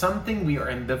us. It's something we are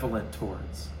ambivalent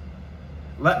towards.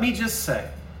 Let me just say,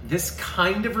 this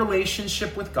kind of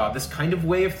relationship with God, this kind of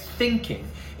way of thinking,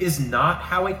 is not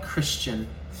how a Christian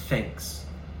thinks.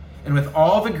 And with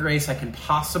all the grace I can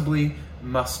possibly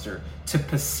muster, to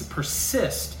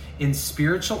persist in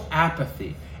spiritual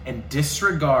apathy and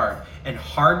disregard and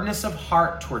hardness of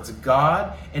heart towards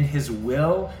God and His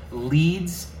will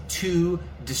leads to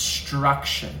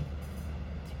destruction.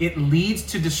 It leads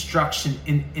to destruction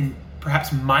in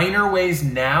perhaps minor ways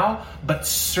now, but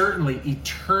certainly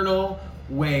eternal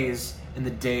ways in the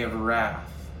day of wrath.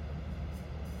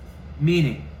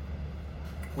 Meaning,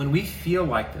 when we feel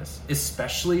like this,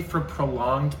 especially for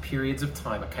prolonged periods of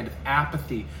time, a kind of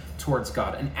apathy towards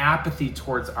God, an apathy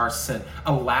towards our sin,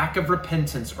 a lack of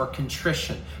repentance or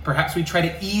contrition. Perhaps we try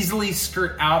to easily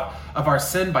skirt out of our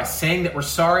sin by saying that we're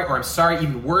sorry, or I'm sorry,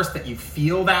 even worse, that you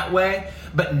feel that way,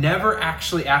 but never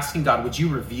actually asking God, would you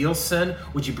reveal sin?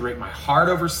 Would you break my heart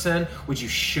over sin? Would you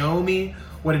show me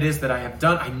what it is that I have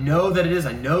done? I know that it is.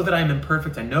 I know that I'm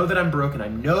imperfect. I know that I'm broken. I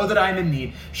know that I'm in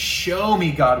need. Show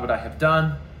me, God, what I have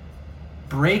done.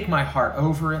 Break my heart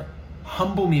over it.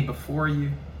 Humble me before you.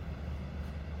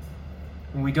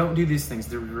 When we don't do these things,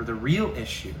 the real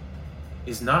issue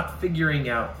is not figuring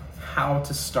out how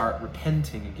to start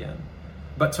repenting again,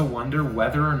 but to wonder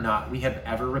whether or not we have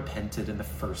ever repented in the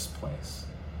first place.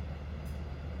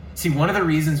 See, one of the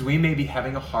reasons we may be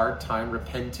having a hard time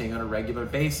repenting on a regular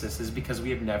basis is because we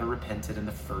have never repented in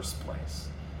the first place.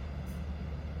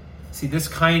 See, this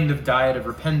kind of diet of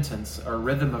repentance, or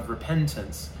rhythm of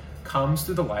repentance, comes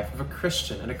through the life of a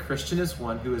Christian, and a Christian is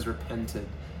one who has repented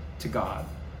to God.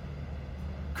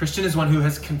 Christian is one who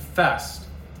has confessed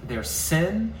their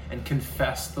sin and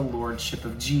confessed the lordship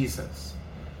of Jesus.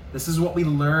 This is what we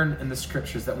learn in the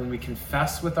scriptures, that when we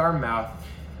confess with our mouth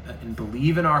and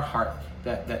believe in our heart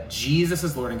that Jesus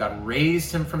is Lord and God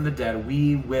raised Him from the dead,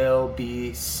 we will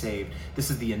be saved.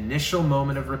 This is the initial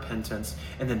moment of repentance.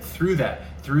 And then through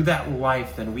that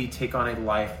life, then we take on a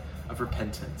life of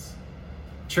repentance.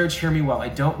 Church, hear me well. I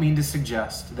don't mean to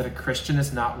suggest that a Christian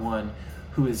is not one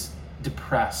who is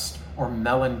depressed or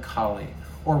melancholy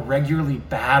or regularly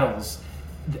battles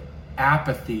the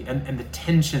apathy and the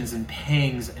tensions and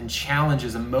pangs and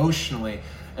challenges emotionally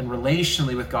and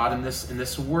relationally with God in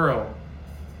this world.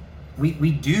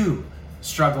 We do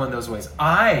struggle in those ways.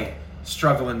 I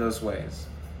struggle in those ways.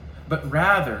 But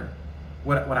rather,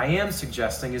 what I am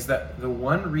suggesting is that the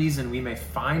one reason we may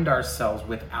find ourselves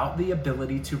without the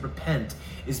ability to repent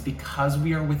is because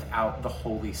we are without the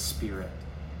Holy Spirit.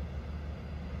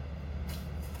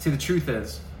 See, the truth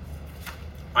is,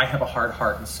 I have a hard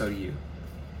heart and so do you.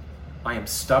 I am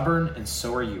stubborn and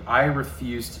so are you. I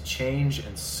refuse to change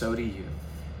and so do you.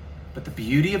 But the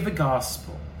beauty of the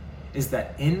gospel is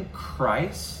that in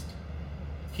Christ,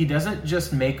 He doesn't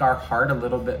just make our heart a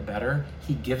little bit better,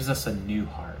 He gives us a new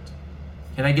heart.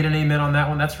 Can I get an amen on that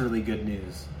one? That's really good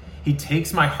news. He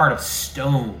takes my heart of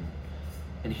stone,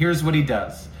 and here's what He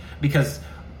does. Because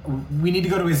we need to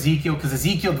go to Ezekiel, because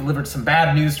Ezekiel delivered some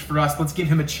bad news for us. Let's give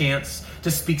him a chance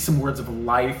to speak some words of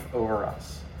life over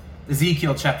us.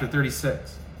 Ezekiel chapter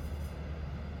 36.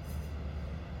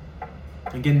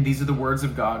 Again, these are the words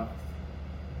of God.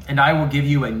 And I will give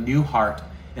you a new heart,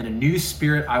 and a new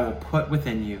spirit I will put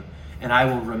within you, and I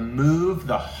will remove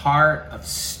the heart of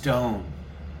stone.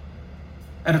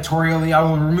 Editorially, I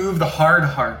will remove the hard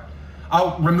heart.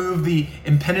 I'll remove the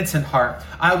impenitent heart.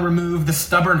 I'll remove the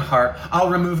stubborn heart. I'll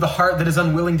remove the heart that is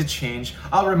unwilling to change.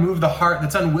 I'll remove the heart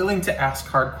that's unwilling to ask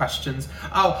hard questions.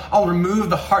 I'll remove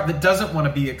the heart that doesn't want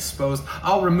to be exposed.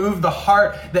 I'll remove the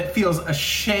heart that feels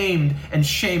ashamed and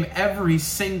shame every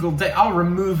single day. I'll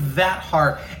remove that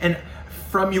heart and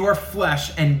from your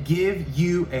flesh and give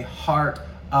you a heart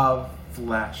of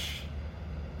flesh.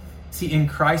 See, in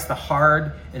Christ, the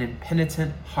hard and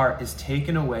impenitent heart is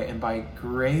taken away, and by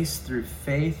grace through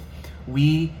faith,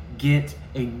 we get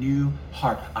a new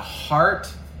heart. A heart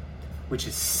which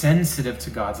is sensitive to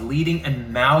God's leading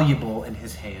and malleable in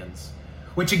his hands.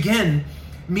 Which again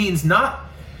means not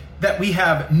that we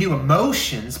have new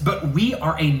emotions, but we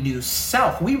are a new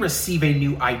self. We receive a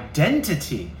new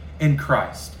identity in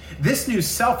Christ. This new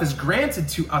self is granted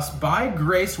to us by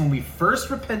grace when we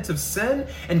first repent of sin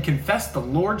and confess the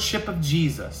lordship of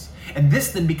Jesus. And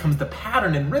this then becomes the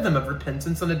pattern and rhythm of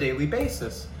repentance on a daily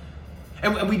basis.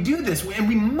 And we do this, and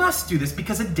we must do this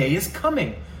because a day is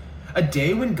coming. A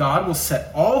day when God will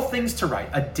set all things to right.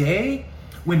 A day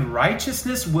when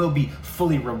righteousness will be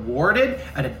fully rewarded,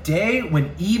 and a day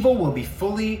when evil will be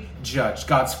fully judged.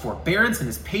 God's forbearance and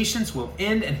his patience will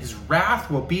end, and his wrath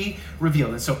will be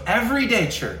revealed. And so every day,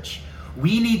 church,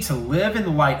 we need to live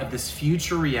in light of this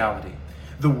future reality.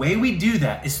 The way we do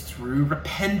that is through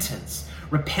repentance.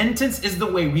 Repentance is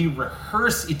the way we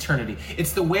rehearse eternity.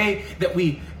 It's the way that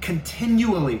we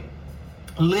continually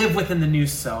live within the new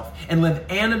self and live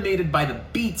animated by the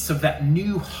beats of that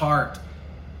new heart.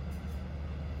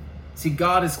 See,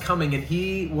 God is coming and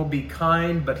he will be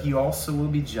kind, but he also will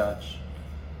be judge.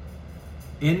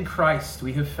 In Christ,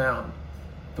 we have found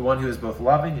the one who is both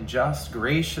loving and just,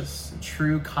 gracious and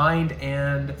true, kind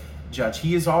and judge.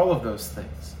 He is all of those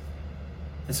things.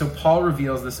 And so Paul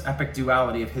reveals this epic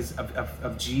duality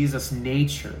of Jesus'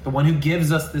 nature, the one who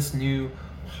gives us this new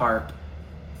heart,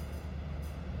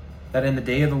 that in the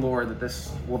day of the Lord that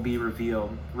this will be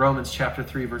revealed. Romans chapter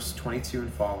 3, verse 22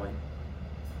 and following.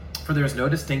 For there is no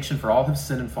distinction, for all have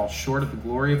sinned and fall short of the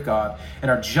glory of God,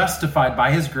 and are justified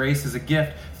by his grace as a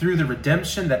gift through the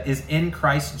redemption that is in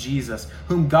Christ Jesus,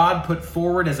 whom God put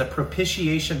forward as a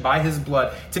propitiation by his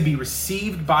blood to be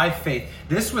received by faith.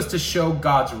 This was to show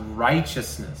God's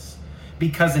righteousness,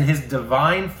 because in his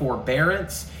divine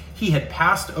forbearance he had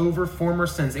passed over former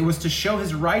sins. It was to show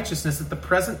his righteousness at the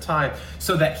present time,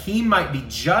 so that he might be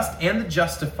just and the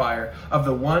justifier of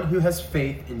the one who has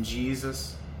faith in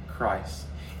Jesus Christ.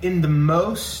 In the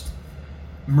most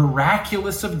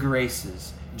miraculous of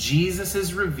graces, Jesus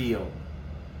is revealed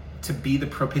to be the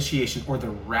propitiation or the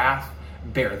wrath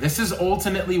bearer. This is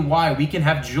ultimately why we can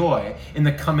have joy in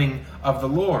the coming of the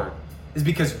Lord, is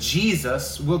because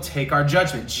Jesus will take our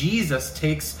judgment. Jesus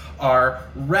takes our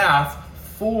wrath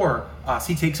for us.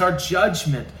 He takes our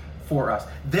judgment for us.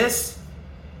 This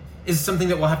is something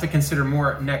that we'll have to consider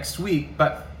more next week,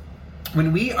 but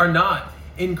when we are not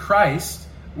in Christ,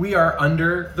 we are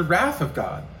under the wrath of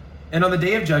God. And on the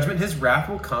day of judgment, his wrath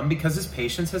will come because his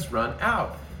patience has run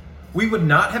out. We would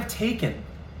not have taken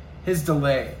his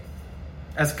delay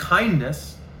as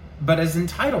kindness, but as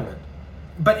entitlement.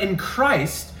 But in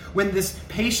Christ, when this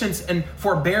patience and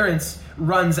forbearance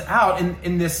runs out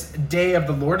in this day of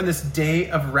the Lord, in this day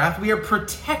of wrath, we are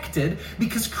protected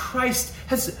because Christ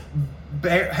has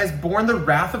borne the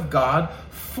wrath of God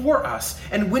for us.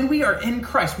 And when we are in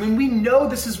Christ, when we know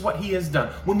this is what he has done,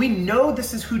 when we know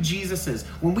this is who Jesus is,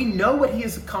 when we know what he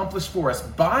has accomplished for us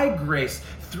by grace,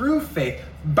 through faith,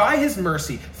 by his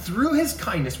mercy, through his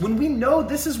kindness, when we know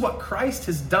this is what Christ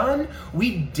has done,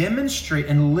 we demonstrate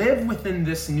and live within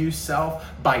this new self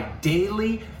by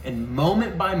daily and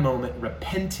moment by moment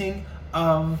repenting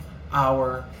of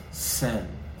our sin.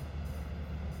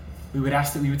 We would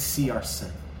ask that we would see our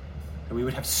sin, that we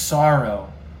would have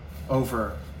sorrow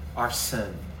over our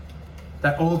sin,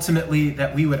 that ultimately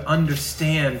that we would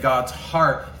understand God's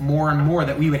heart more and more,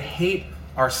 that we would hate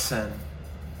our sin,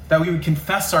 that we would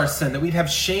confess our sin, that we'd have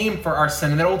shame for our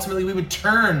sin, and that ultimately we would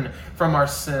turn from our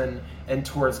sin and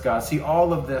towards God. See,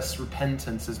 all of this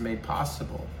repentance is made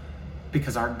possible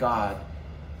because our God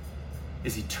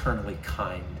is eternally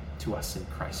kind to us in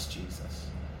Christ Jesus.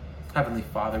 Heavenly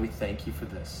Father, we thank you for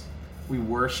this. We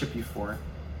worship you for it.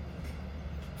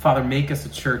 Father, make us a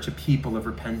church, a people of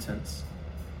repentance,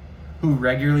 who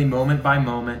regularly, moment by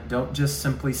moment, don't just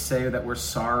simply say that we're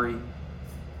sorry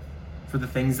for the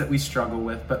things that we struggle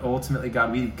with, but ultimately,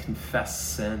 God, we confess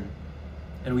sin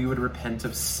and we would repent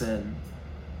of sin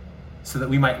so that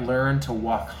we might learn to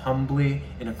walk humbly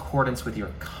in accordance with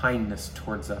your kindness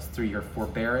towards us through your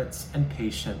forbearance and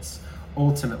patience,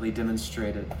 ultimately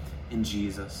demonstrated in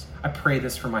Jesus. I pray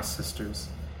this for my sisters.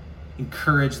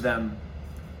 Encourage them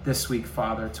this week,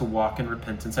 Father, to walk in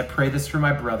repentance. I pray this for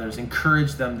my brothers.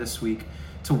 Encourage them this week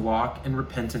to walk in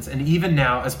repentance. And even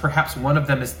now, as perhaps one of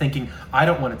them is thinking, I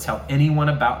don't want to tell anyone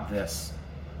about this.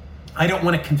 I don't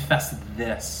want to confess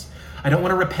this. I don't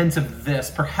want to repent of this.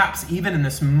 Perhaps even in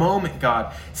this moment,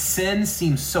 God, sin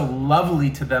seems so lovely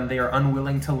to them, they are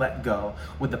unwilling to let go.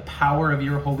 With the power of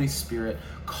your Holy Spirit,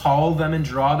 call them and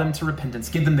draw them to repentance.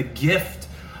 Give them the gift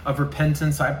of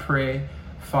repentance, I pray,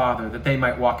 Father, that they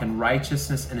might walk in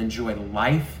righteousness and enjoy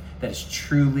life that is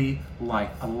truly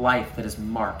life, a life that is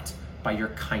marked by your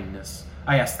kindness.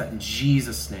 I ask that in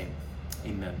Jesus' name.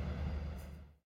 Amen.